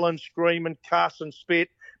they'll yell and scream and cuss and spit,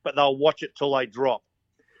 but they'll watch it till they drop.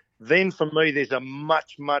 Then for me, there's a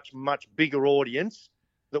much, much, much bigger audience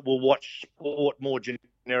that will watch sport more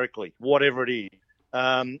generically, whatever it is.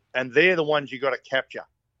 And they're the ones you got to capture.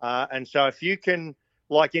 And so if you can,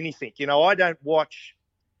 like anything, I don't watch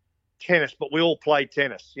tennis, but we all played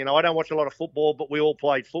tennis. I don't watch a lot of football, but we all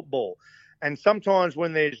played football. And sometimes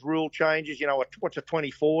when there's rule changes, what's a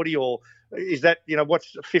 20-40 or is that,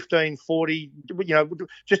 what's 15-40,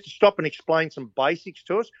 just to stop and explain some basics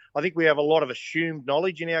to us. I think we have a lot of assumed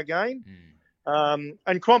knowledge in our game. And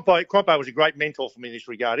Crompo was a great mentor for me in this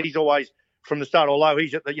regard. He's always, from the start, although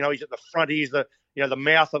he's at the front, he's the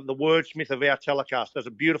mouth of the wordsmith of our telecast, does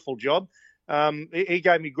a beautiful job. He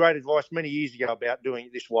gave me great advice many years ago about doing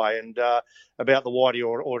it this way and about the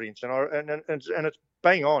wider audience, and it's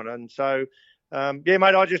bang on. And so, mate,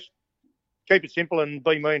 I just keep it simple and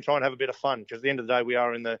be me and try and have a bit of fun, because at the end of the day, we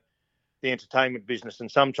are in the entertainment business. And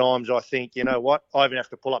sometimes I think, you know what, I even have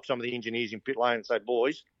to pull up some of the engineers in pit lane and say,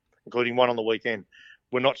 boys, including one on the weekend,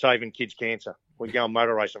 we're not saving kids cancer. We're going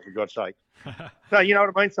motor racing, for God's sake. No, you know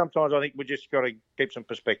what I mean? Sometimes I think we just got to keep some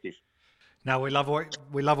perspective. No, we love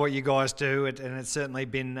what you guys do, and it's certainly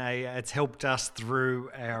been it's helped us through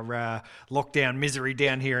our lockdown misery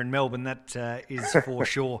down here in Melbourne. That is for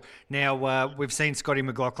sure. Now we've seen Scotty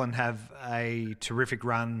McLaughlin have a terrific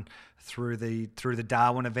run through the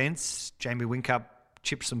Darwin events. Jamie Whincup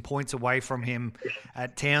chipped some points away from him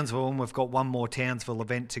at Townsville, and we've got one more Townsville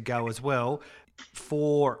event to go as well.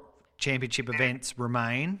 4 championship events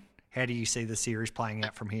remain. How do you see the series playing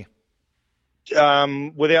out from here?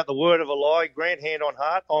 Without the word of a lie, Grant, hand on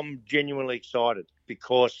heart, I'm genuinely excited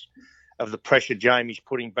because of the pressure Jamie's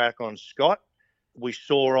putting back on Scott. We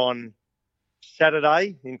saw on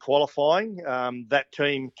Saturday in qualifying that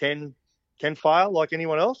team can fail like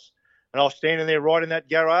anyone else. And I was standing there right in that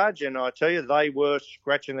garage, and I tell you, they were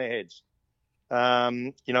scratching their heads.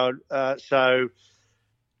 And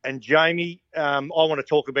Jamie, I want to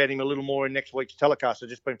talk about him a little more in next week's telecast. I've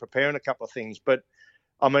just been preparing a couple of things. But,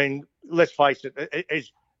 I mean, let's face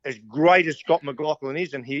it, as great as Scott McLaughlin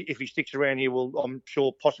is, and if he sticks around here, will, I'm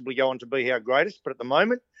sure, possibly go on to be our greatest. But at the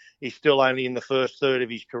moment, he's still only in the first third of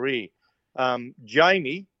his career.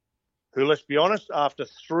 Jamie, who, let's be honest, after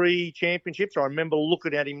 3 championships, I remember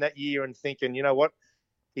looking at him that year and thinking, you know what,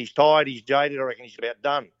 he's tired, he's jaded, I reckon he's about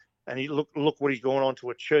done. And he look what he's gone on to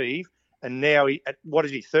achieve. And now, what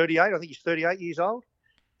is he, 38? I think he's 38 years old.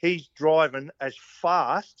 He's driving as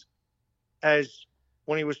fast as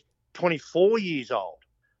when he was 24 years old.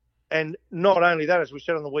 And not only that, as we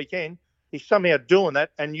said on the weekend, he's somehow doing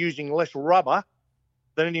that and using less rubber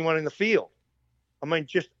than anyone in the field. I mean,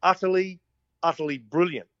 just utterly, utterly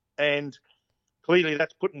brilliant. And clearly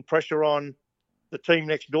that's putting pressure on the team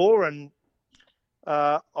next door. And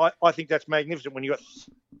I think that's magnificent when you've got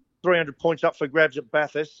 300 points up for grabs at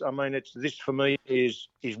Bathurst. I mean, this for me is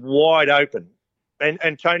wide open.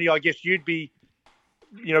 And Tony, I guess you'd be,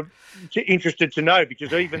 interested to know,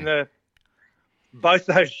 because even both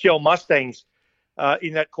those Shell Mustangs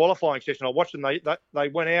in that qualifying session, I watched them. They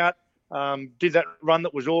went out, did that run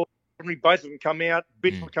that was ordinary. Both of them come out.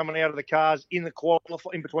 Bits were coming out of the cars in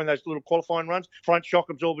between those little qualifying runs. Front shock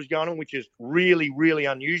absorbers going on, which is really, really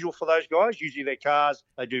unusual for those guys. Usually their cars,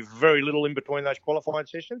 they do very little in between those qualifying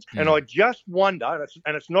sessions. And I just wonder,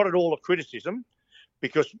 and it's not at all a criticism,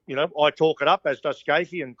 because, I talk it up, as does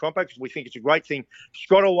Scafie and Crompo, because we think it's a great thing.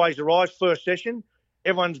 Scott always arrives first session.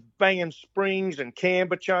 Everyone's banging springs and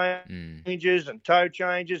camber changes and toe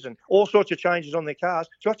changes and all sorts of changes on their cars.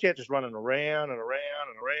 Scott's out just running around and around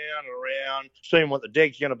and around and around, seeing what the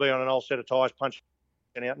deg's going to be on an old set of tyres, punching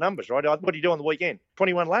out numbers, right? What did he do on the weekend?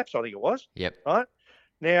 21 laps, I think it was. Yep. Right?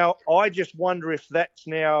 Now, I just wonder if that's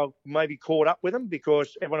now maybe caught up with him,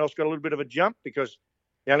 because everyone else got a little bit of a jump, because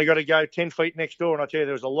you only got to go 10 feet next door, and I tell you,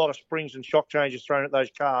 there was a lot of springs and shock changes thrown at those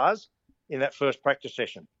cars in that first practice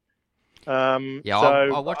session.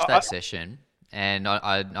 I watched that session, and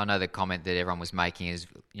I know the comment that everyone was making is,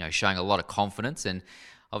 showing a lot of confidence, and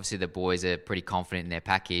obviously the boys are pretty confident in their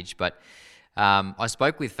package. But I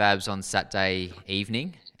spoke with Fabs on Saturday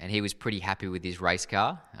evening, and he was pretty happy with his race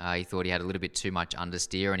car. He thought he had a little bit too much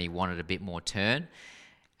understeer, and he wanted a bit more turn.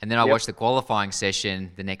 And then I watched the qualifying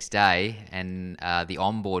session the next day, and the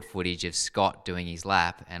onboard footage of Scott doing his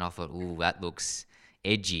lap, and I thought, ooh, that looks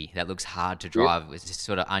edgy. That looks hard to drive. It was just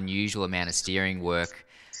sort of unusual amount of steering work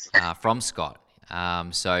from Scott.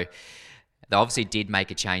 So they obviously did make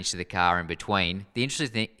a change to the car in between. The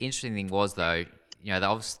interesting thing was, though,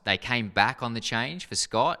 they came back on the change for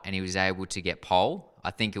Scott, and he was able to get pole. I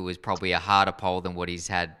think it was probably a harder pole than what he's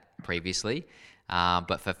had previously.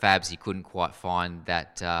 But for Fabs, he couldn't quite find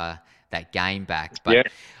that game back. But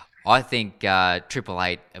I think Triple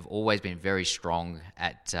Eight have always been very strong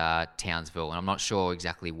at Townsville, and I'm not sure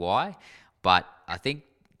exactly why, but I think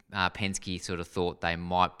Penske sort of thought they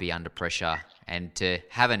might be under pressure, and to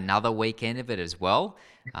have another weekend of it as well,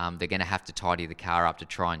 they're going to have to tidy the car up to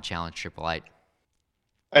try and challenge Triple Eight.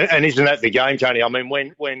 And isn't that the game, Tony? I mean,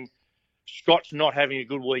 when Scott's not having a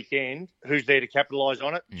good weekend, who's there to capitalise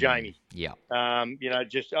on it? Jamie. Yeah.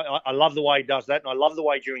 I love the way he does that, and I love the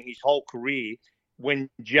way during his whole career, when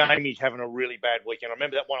Jamie's having a really bad weekend. I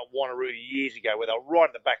remember that one at Wanneroo years ago where they were right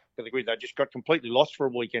at the back of the grid. They just got completely lost for a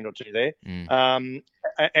weekend or two there.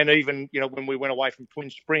 And even, when we went away from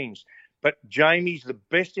Twin Springs. But Jamie's the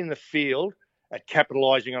best in the field at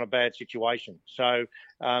capitalising on a bad situation. So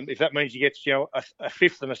if that means he gets, a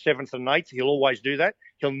fifth and a seventh and an eighth, he'll always do that.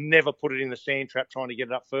 He'll never put it in the sand trap trying to get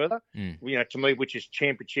it up further, to me, which is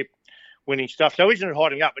championship winning stuff. So isn't it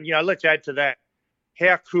hiding up? And, let's add to that.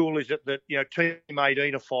 How cool is it that, Team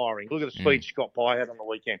 18 are firing? Look at the speed Scott Pye had on the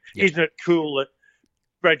weekend. Yep. Isn't it cool that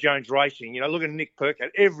Brad Jones Racing, look at Nick Perk at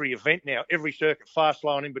every event now, every circuit, fast,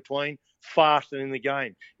 slow and in between, fast and in the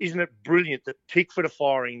game. Isn't it brilliant that Tickford are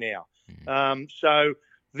firing now? So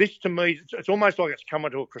this, to me, it's almost like it's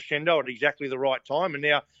coming to a crescendo at exactly the right time. And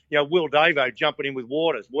now, Will Davo jumping in with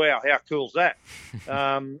Waters. Wow, how cool's that?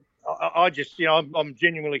 I just, I'm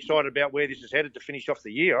genuinely excited about where this is headed to finish off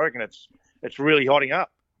the year. I reckon it's really hotting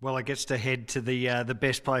up. Well, it gets to head to the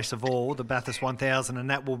best place of all, the Bathurst 1000, and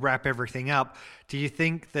that will wrap everything up. Do you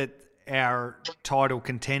think that our title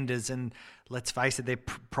contenders, and let's face it, there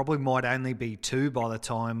probably might only be 2 by the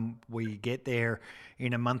time we get there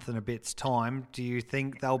in a month and a bit's time. Do you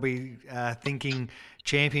think they'll be thinking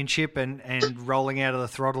championship and rolling out of the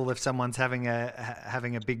throttle if someone's having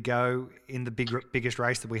a big go in the biggest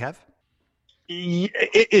race that we have?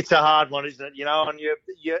 It's a hard one, isn't it? And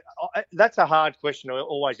that's a hard question to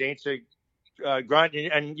always answer, Grant.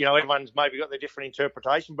 And everyone's maybe got their different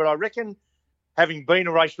interpretation. But I reckon, having been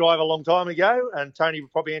a race driver a long time ago, and Tony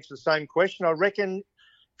would probably answer the same question, I reckon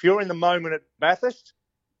if you're in the moment at Bathurst,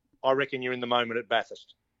 I reckon you're in the moment at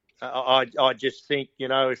Bathurst. I just think,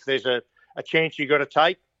 if there's a chance you've got to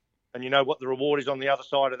take, and you know what the reward is on the other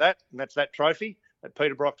side of that, and that's that trophy, that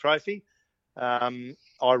Peter Brock trophy, I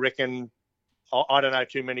reckon I don't know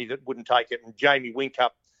too many that wouldn't take it. And Jamie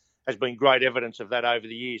Whincup has been great evidence of that over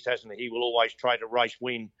the years, hasn't he? He will always trade a race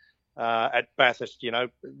win at Bathurst,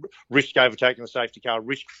 risk overtaking the safety car,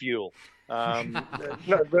 risk fuel. But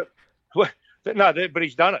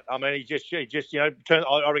he's done it. I mean, he just I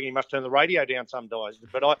reckon he must turn the radio down some days.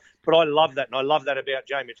 But I love that, and I love that about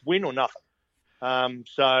Jamie. It's win or nothing. And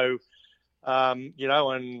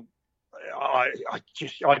I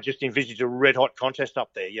just envisage a red hot contest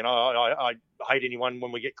up there. I hate anyone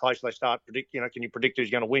when we get close. They start predict. Can you predict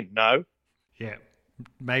who's going to win? No. Yeah,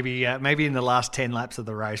 maybe in the last 10 laps of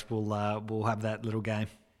the race we'll have that little game.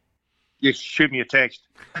 You shoot me a text.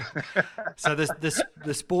 So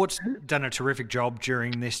the sport's done a terrific job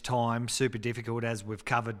during this time. Super difficult, as we've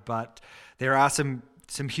covered, but there are some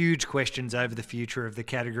huge questions over the future of the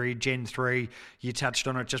category. Gen 3, you touched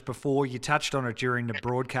on it just before. You touched on it during the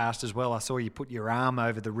broadcast as well. I saw you put your arm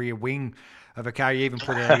over the rear wing of a car. You even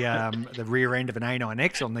put the rear end of an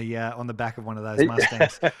A9X on the back of one of those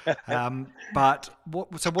Mustangs. But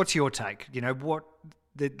what's your take?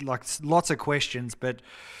 Lots of questions, but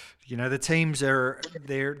the teams they're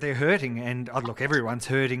hurting, and look, everyone's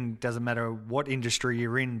hurting. Doesn't matter what industry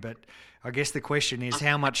you're in, but I guess the question is,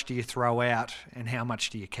 how much do you throw out and how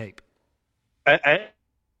much do you keep?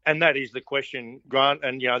 And that is the question, Grant.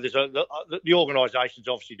 And there's the organisation's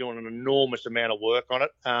obviously doing an enormous amount of work on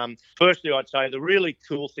it. Firstly, I'd say the really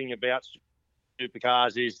cool thing about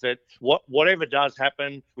supercars is that whatever does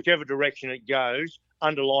happen, whichever direction it goes,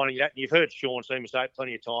 underlining that, and you've heard Sean Seamer say it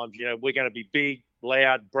plenty of times, we're going to be big,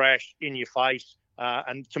 loud, brash, in your face.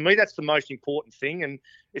 And to me, that's the most important thing. And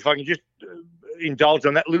if I can just indulge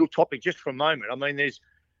on that little topic just for a moment, I mean, there's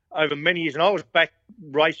over many years, and I was back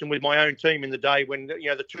racing with my own team in the day when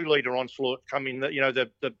the 2-litre onslaught come in,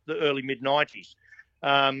 the early mid-90s.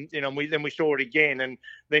 Then we saw it again, and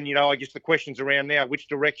then I guess the questions around now: which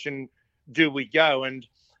direction do we go? And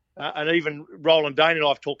even Roland Dane and I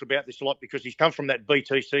have talked about this a lot because he's come from that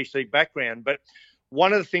BTCC background. But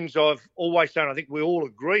one of the things I've always done, I think we all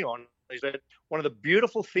agree on, is that one of the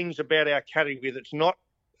beautiful things about our category that's not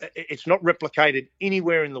replicated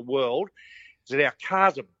anywhere in the world is that our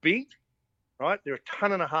cars are big, right? They're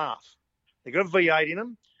 1.5 tons. They've got a V8 in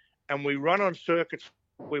them, and we run on circuits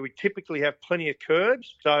where we typically have plenty of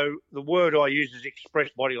curbs. So the word I use is express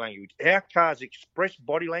body language. Our cars express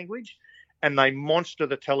body language, and they monster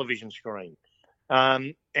the television screen.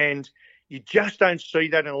 And you just don't see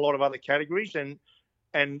that in a lot of other categories. And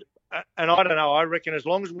I don't know, I reckon as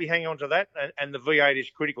long as we hang on to that, and the V8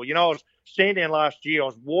 is critical. I was Sandown last year, I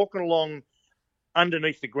was walking along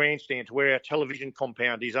underneath the grandstand to where our television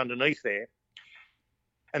compound is underneath there.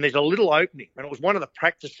 And there's a little opening, and it was one of the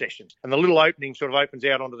practice sessions. And the little opening sort of opens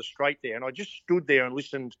out onto the straight there. And I just stood there and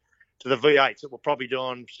listened to the V8s that were probably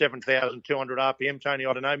doing 7,200 RPM, Tony,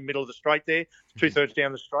 I don't know, middle of the straight there, 2/3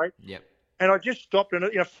 down the straight. Yep. And I just stopped, and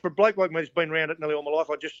for a bloke like me that's been around it nearly all my life,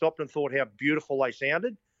 I just stopped and thought how beautiful they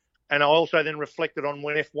sounded. And I also then reflected on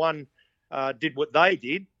when F1 did what they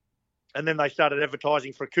did, and then they started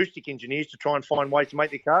advertising for acoustic engineers to try and find ways to make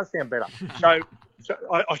their cars sound better. So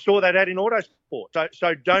I saw that ad in Autosport.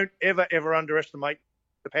 So don't ever underestimate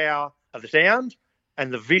the power of the sound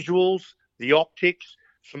and the visuals, the optics.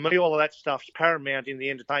 For me, all of that stuff's paramount in the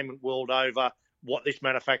entertainment world over what this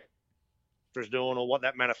manufacturer is doing or what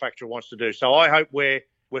that manufacturer wants to do. So I hope we're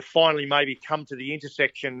finally maybe come to the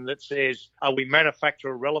intersection that says, are we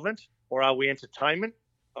manufacturer relevant or are we entertainment?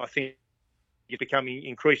 I think it's becoming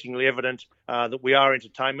increasingly evident that we are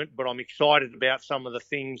entertainment, but I'm excited about some of the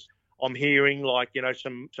things I'm hearing, like,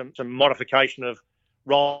 some modification of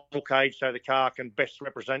roll cage so the car can best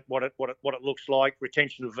represent what it looks like,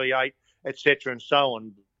 retention of V8, etc. and so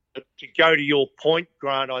on. But to go to your point,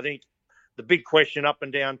 Grant, I think the big question up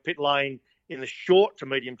and down pit lane in the short to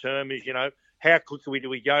medium term is, how quickly do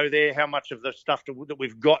we go there? How much of the stuff that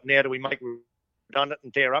we've got now do we make redundant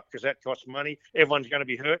and tear up because that costs money. Everyone's going to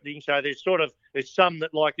be hurting. So there's some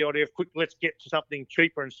that like the idea of let's get to something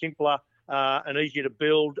cheaper and simpler and easier to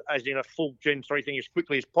build, as in a full Gen 3 thing as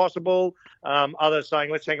quickly as possible. Others saying,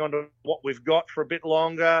 let's hang on to what we've got for a bit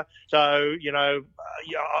longer. So,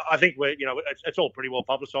 I think it's all pretty well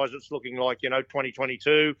publicised. It's looking like,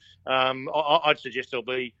 2022. I'd suggest there'll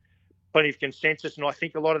be plenty of consensus, and I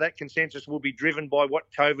think a lot of that consensus will be driven by what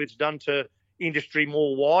COVID's done to industry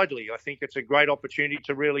more widely. I think it's a great opportunity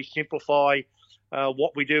to really simplify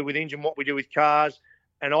what we do with engine, what we do with cars,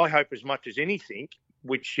 and I hope as much as anything,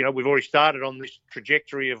 which, we've already started on this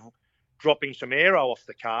trajectory of dropping some aero off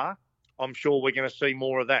the car, I'm sure we're going to see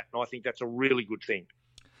more of that, and I think that's a really good thing.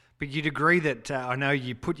 But you'd agree that I know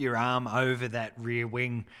you put your arm over that rear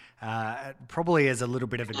wing, probably as a little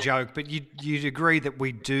bit of a joke, but you'd agree that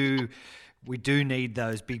we do need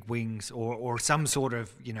those big wings or some sort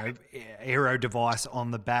of aero device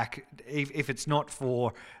on the back, if it's not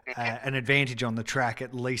for an advantage on the track,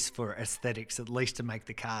 at least for aesthetics, at least to make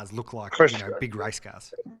the cars look like big race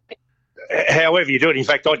cars. However you do it, in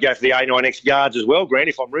fact, I'd go for the A9X guards as well, Grant,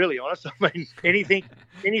 if I'm really honest. I mean, anything.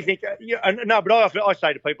 No, but I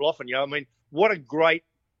say to people often, what a great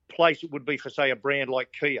place it would be for, say, a brand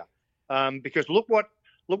like Kia, because look what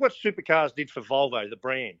supercars did for Volvo, the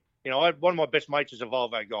brand. One of my best mates is a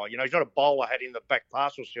Volvo guy. He's not a bowler hat in the back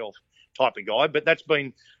parcel shelf type of guy, but that's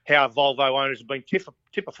been how Volvo owners have been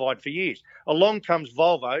typified for years. Along comes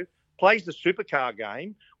Volvo, plays the supercar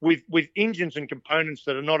game with engines and components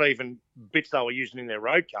that are not even bits they were using in their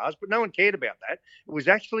road cars, but no one cared about that. It was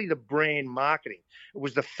actually the brand marketing. It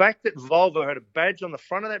was the fact that Volvo had a badge on the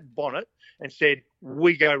front of that bonnet and said,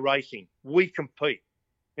 we go racing, we compete.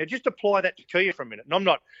 Now, just apply that to Kia for a minute. And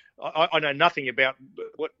I know nothing about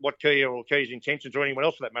what Kia or Kia's intentions or anyone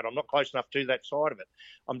else for that matter. I'm not close enough to that side of it.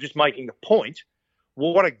 I'm just making the point.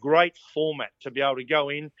 Well, what a great format to be able to go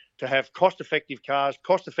in, to have cost-effective cars,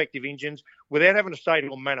 cost-effective engines, without having to say to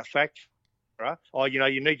a manufacturer,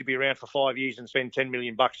 you need to be around for 5 years and spend $10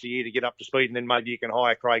 million a year to get up to speed, and then maybe you can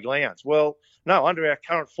hire Craig Lowndes. Well, no, under our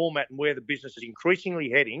current format and where the business is increasingly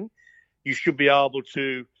heading, you should be able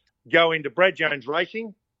to go into Brad Jones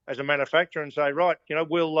Racing as a manufacturer and say, right,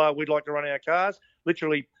 we'd like to run our cars,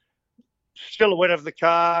 literally silhouette of the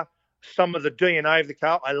car, some of the DNA of the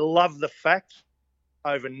car. I love the fact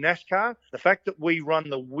over NASCAR, the fact that we run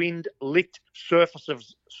the wind-licked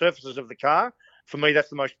surfaces of the car, for me, that's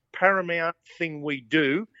the most paramount thing we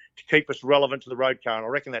do to keep us relevant to the road car. And I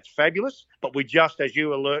reckon that's fabulous. But we just, as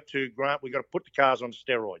you alert to, Grant, we've got to put the cars on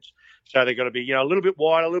steroids. So they've got to be, a little bit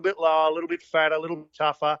wider, a little bit lower, a little bit fatter, a little bit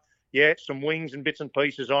tougher. Yeah, some wings and bits and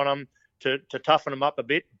pieces on them to toughen them up a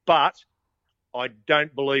bit. But I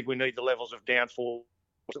don't believe we need the levels of downforce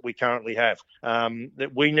that we currently have.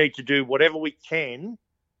 That we need to do whatever we can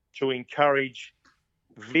to encourage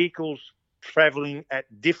vehicles travelling at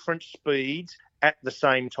different speeds at the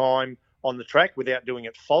same time on the track without doing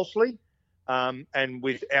it falsely and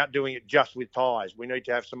without doing it just with tyres. We need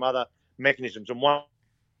to have some other mechanisms. And one of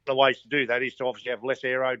the ways to do that is to obviously have less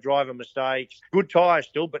aero, driver mistakes, good tyres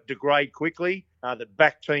still, but degrade quickly, that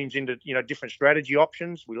back teams into different strategy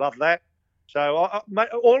options. We love that. So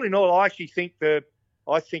all in all, I actually think the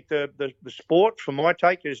sport, for my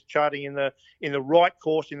take, is charting in the right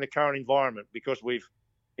course in the current environment, because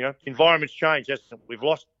environment's changed. We've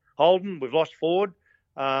lost Holden, we've lost Ford,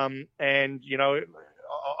 and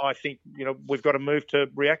I think we've got to move to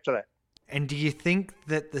react to that. And do you think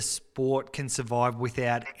that the sport can survive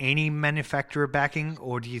without any manufacturer backing,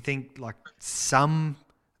 or do you think some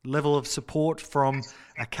level of support from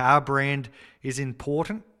a car brand is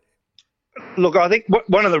important? Look, I think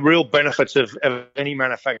one of the real benefits of any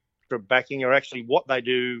manufacturer backing are actually what they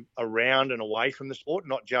do around and away from the sport,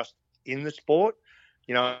 not just in the sport.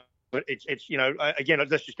 But it's again,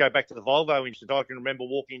 let's just go back to the Volvo incident. I can remember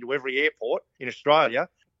walking into every airport in Australia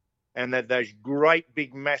and those great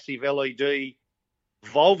big massive LED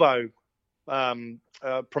Volvo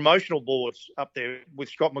promotional boards up there with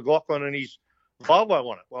Scott McLaughlin and his Volvo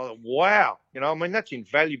on it. Well, wow, that's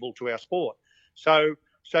invaluable to our sport. So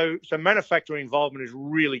manufacturer involvement is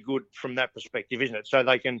really good from that perspective, isn't it? So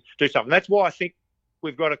they can do something. That's why I think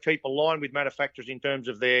we've got to keep aligned with manufacturers in terms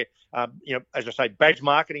of their, as I say, badge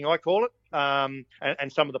marketing, I call it, and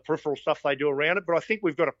some of the peripheral stuff they do around it. But I think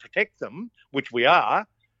we've got to protect them, which we are,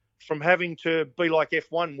 from having to be like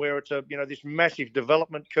F1, where it's this massive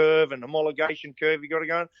development curve and homologation curve you got to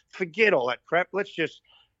go on. Forget all that crap. Let's just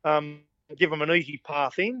give them an easy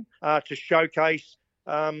path in to showcase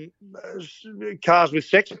cars with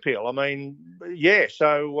sex appeal. I mean, yeah.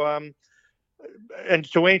 So And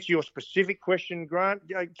to answer your specific question, Grant,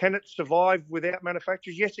 can it survive without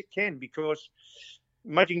manufacturers? Yes, it can, because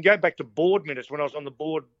mate, you can go back to board minutes when I was on the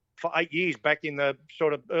board for 8 years back in the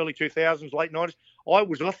sort of early 2000s, late 90s. I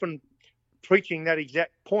was often preaching that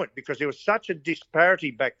exact point because there was such a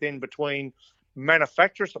disparity back then between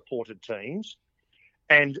manufacturer-supported teams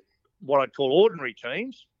and what I'd call ordinary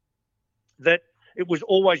teams that it was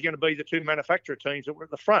always going to be the two manufacturer teams that were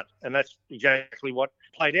at the front. And that's exactly what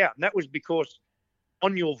played out. And that was because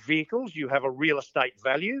on your vehicles, you have a real estate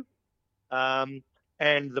value, and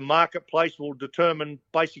the marketplace will determine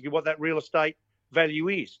basically what that real estate value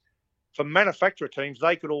is. For manufacturer teams,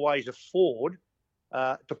 they could always afford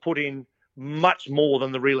to put in much more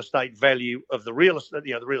than the real estate value of the real estate,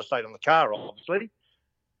 the real estate on the car, obviously,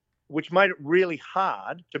 which made it really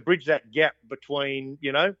hard to bridge that gap between,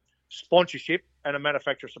 sponsorship and a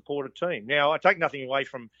manufacturer-supported team. Now, I take nothing away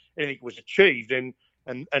from anything that was achieved, and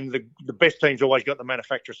the best teams always got the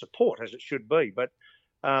manufacturer support, as it should be. But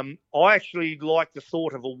I actually like the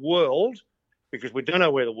thought of a world, because we don't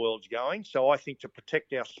know where the world's going. So I think to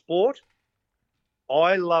protect our sport,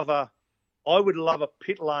 I would love a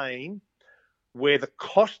pit lane where the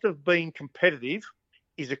cost of being competitive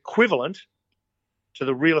is equivalent to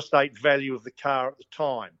the real estate value of the car at the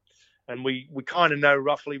time. And we kind of know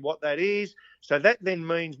roughly what that is. So that then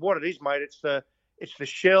means what it is, mate. It's the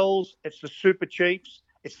Shells, it's the Super Cheaps,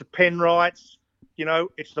 it's the Penrights,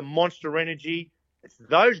 it's the Monster Energy. It's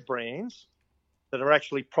those brands that are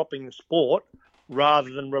actually propping the sport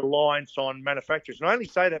rather than reliance on manufacturers. And I only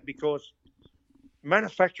say that because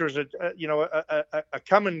manufacturers are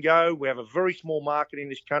come and go. We have a very small market in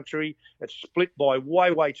this country. It's split by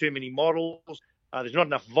way too many models. There's not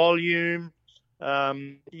enough volume.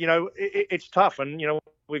 It's tough. And,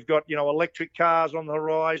 we've got, electric cars on the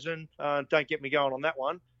horizon. Don't get me going on that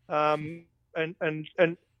one. And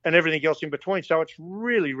everything else in between. So it's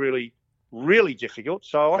really, really, really difficult.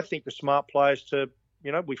 So I think the smart players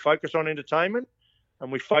we focus on entertainment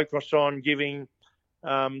and we focus on giving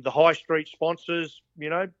the high street sponsors,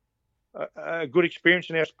 a good experience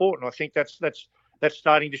in our sport. And I think that's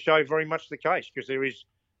starting to show very much the case, because there is,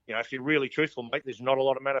 if you're really truthful, mate, there's not a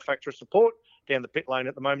lot of manufacturer support down the pit lane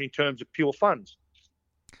at the moment in terms of pure funds.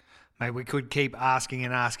 Mate, we could keep asking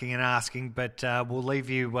and asking and asking, but we'll leave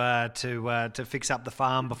you to fix up the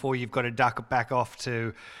farm before you've got to duck back off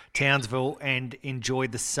to Townsville and enjoy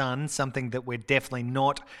the sun, something that we're definitely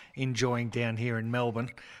not enjoying down here in Melbourne.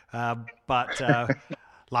 But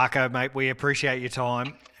Larko, mate, we appreciate your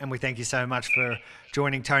time, and we thank you so much for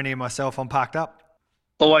joining Tony and myself on Parked Up.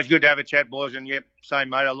 Always good to have a chat, boys, and yep, same,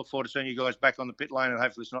 mate. I look forward to seeing you guys back on the pit lane, and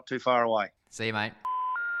hopefully it's not too far away. See you, mate.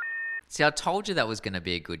 See, I told you that was going to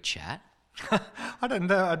be a good chat. I don't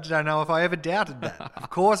know if I ever doubted that. Of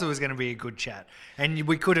course it was going to be a good chat. And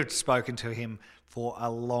we could have spoken to him for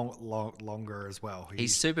a longer as well.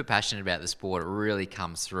 He's super passionate about the sport. It really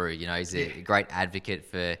comes through. He's a great advocate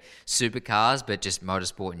for supercars, but just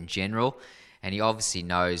motorsport in general. And he obviously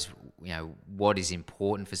knows, what is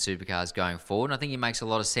important for supercars going forward. And I think he makes a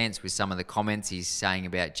lot of sense with some of the comments he's saying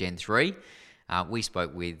about Gen 3. We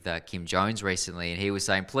spoke with Kim Jones recently, and he was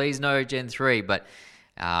saying, please no Gen 3. But,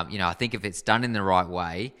 I think if it's done in the right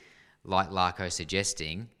way, like Larko's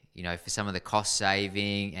suggesting, for some of the cost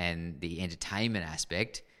saving and the entertainment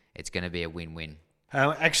aspect, it's going to be a win-win.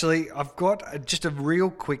 Actually, I've got just a real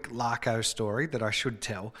quick Larko story that I should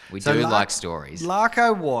tell. We do like stories.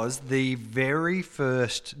 Larko was the very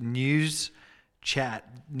first news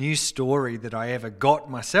story that I ever got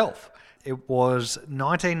myself. It was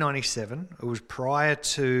 1997. It was prior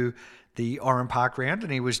to the Oran Park round,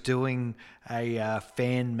 and he was doing a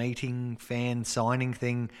fan signing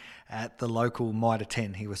thing at the local Mitre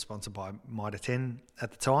 10. He was sponsored by Mitre 10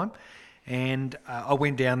 at the time. And I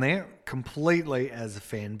went down there completely as a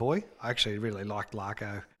fanboy. I actually really liked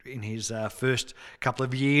Larko in his first couple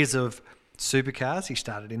of years of supercars. He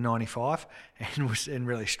started in 95 and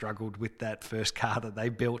really struggled with that first car that they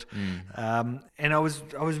built. And I was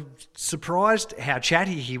surprised how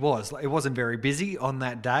chatty he was. It wasn't very busy on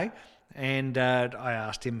that day. And I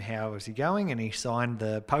asked him how was he going, and he signed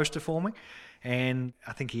the poster for me. And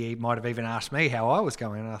I think he might have even asked me how I was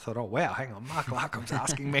going. And I thought, oh, wow, hang on, Mark Larkham's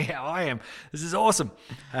asking me how I am. This is awesome.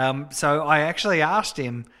 So I actually asked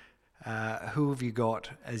him, who have you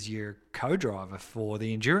got as your co-driver for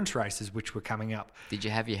the endurance races which were coming up? Did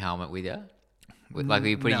you have your helmet with you? Like were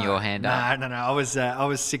you putting your hand up? No. I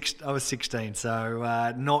was 16,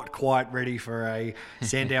 so not quite ready for a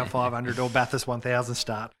Sandown 500 or Bathurst 1000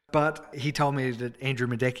 start. But he told me that Andrew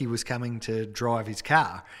Madecki was coming to drive his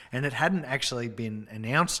car, and it hadn't actually been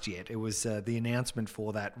announced yet. It was the announcement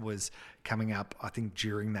for that was coming up, I think,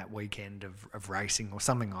 during that weekend of racing or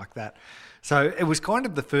something like that. So it was kind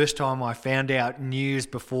of the first time I found out news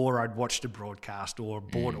before I'd watched a broadcast or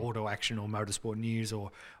bought Auto Action or Motorsport News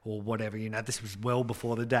or whatever. You know, this was well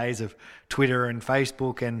before the days of Twitter and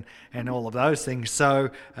Facebook and all of those things. So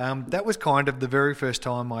that was kind of the very first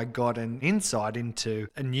time I got an insight into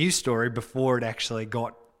a news story before it actually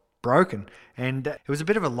got broken. And it was a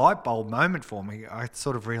bit of a light bulb moment for me. I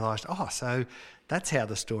sort of realised, so that's how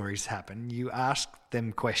the stories happen. You ask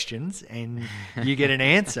them questions and you get an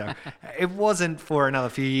answer. It wasn't for another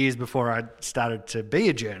few years before I started to be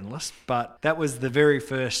a journalist, but that was the very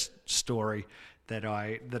first story that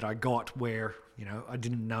I got where, you know, I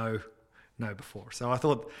didn't know before. So I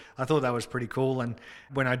thought that was pretty cool. And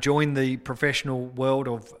when I joined the professional world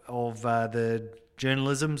of the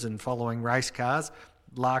journalisms and following race cars,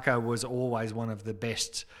 Larko was always one of the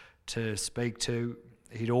best to speak to.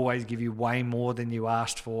 He'd always give you way more than you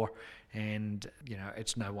asked for, and you know,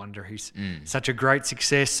 it's no wonder he's such a great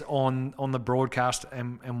success on the broadcast,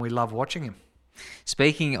 and we love watching him.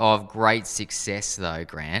 Speaking of great success, though,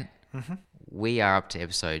 Grant, we are up to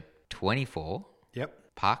episode 24. Yep.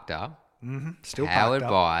 Parked Up. Still powered parked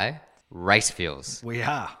up by Race Fuels. We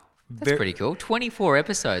are. That's pretty cool. 24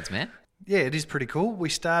 episodes, man. Yeah, it is pretty cool. We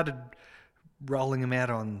started rolling them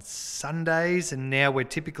out on Sundays, and now we're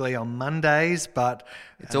typically on Mondays, but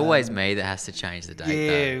it's always me that has to change the date.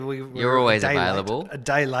 Yeah, you're always available. A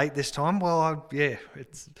day late this time. Well,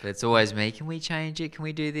 it's always me. Can we change it? Can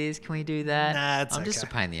we do this? Can we do that? Nah, I'm just a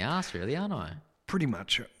pain in the ass, really, aren't I? Pretty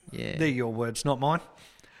much. Yeah. They're your words, not mine.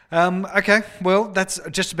 Okay, well, that's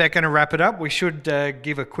just about going to wrap it up. We should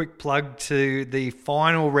give a quick plug to the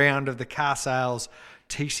final round of the Car Sales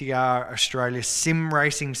TCR Australia Sim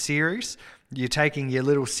Racing Series. You're taking your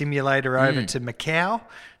little simulator over to Macau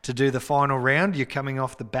to do the final round. You're coming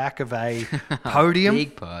off the back of a podium.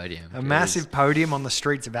 Big podium. A massive podium on the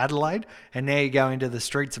streets of Adelaide. And now you go into the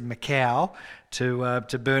streets of Macau to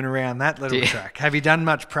burn around that little track. Have you done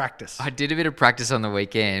much practice? I did a bit of practice on the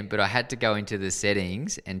weekend, but I had to go into the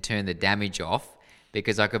settings and turn the damage off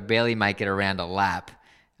because I could barely make it around a lap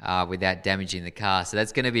without damaging the car. So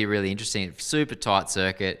that's going to be really interesting. Super tight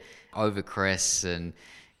circuit, over crests, and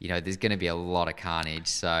you know, there's going to be a lot of carnage.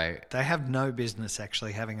 So they have no business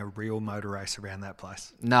actually having a real motor race around that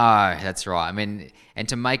place. No, that's right. I mean, and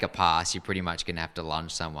to make a pass, you're pretty much going to have to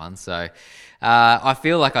lunge someone. So I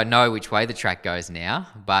feel like I know which way the track goes now,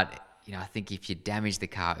 but you know, I think if you damage the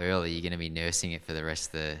car early, you're going to be nursing it for the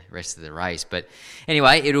rest of the race. But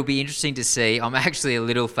anyway, it'll be interesting to see. I'm actually a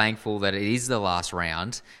little thankful that it is the last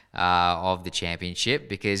round of the championship,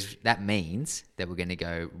 because that means that we're going to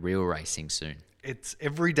go real racing soon. It's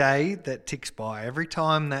every day that ticks by. Every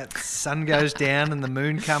time that sun goes down and the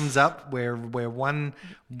moon comes up, we're one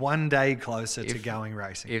day closer to going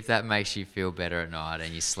racing. If that makes you feel better at night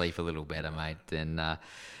and you sleep a little better, mate, then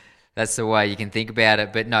that's the way you can think about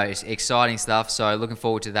it. But no, it's exciting stuff. So looking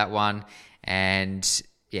forward to that one. And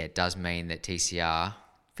yeah, it does mean that TCR,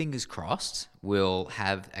 fingers crossed, will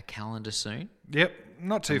have a calendar soon. Yep,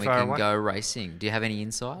 not too far away. We can go racing. Do you have any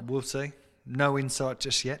insight? We'll see. No insight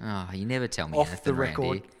just yet. Oh, you never tell me Off anything, the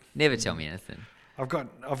record. Randy. Never tell me anything. I've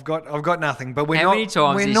got nothing. But we're How not. Many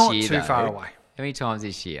times we're this not year, too though, far away. How many times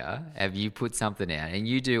this year have you put something out and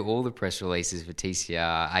you do all the press releases for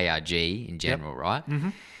TCR, ARG in general, right? Mm-hmm.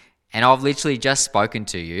 And I've literally just spoken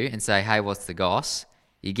to you and say, hey, what's the goss?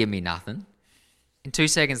 You give me nothing. And 2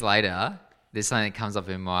 seconds later, there's something that comes up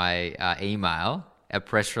in my email, a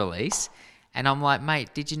press release. And I'm like,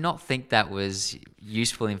 mate, did you not think that was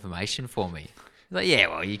useful information for me? He's like, yeah,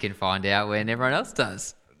 well, you can find out when everyone else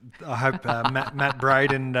does. I hope Matt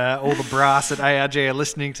Braid and all the brass at ARG are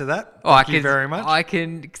listening to that. Thank you very much. I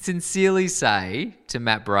can sincerely say to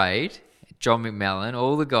Matt Braid, John McMillan,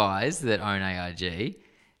 all the guys that own ARG,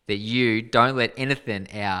 that you don't let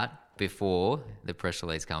anything out before the press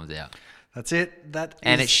release comes out. That's it.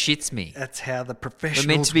 And it shits me. That's how the professionals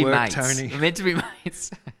We're meant to be work, mates. Tony. We're meant to be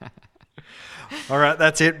mates. All right,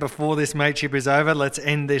 that's it. Before this mateship is over, let's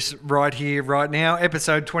end this right here, right now.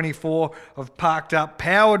 Episode 24 of Parked Up,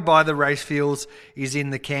 powered by the Race Fuels, is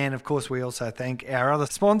in the can. Of course, we also thank our other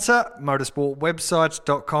sponsor,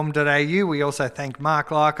 motorsportwebsites.com.au. We also thank Mark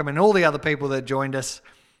Larkham and all the other people that joined us.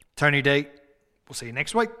 Tony D, we'll see you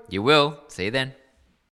next week. You will. See you then.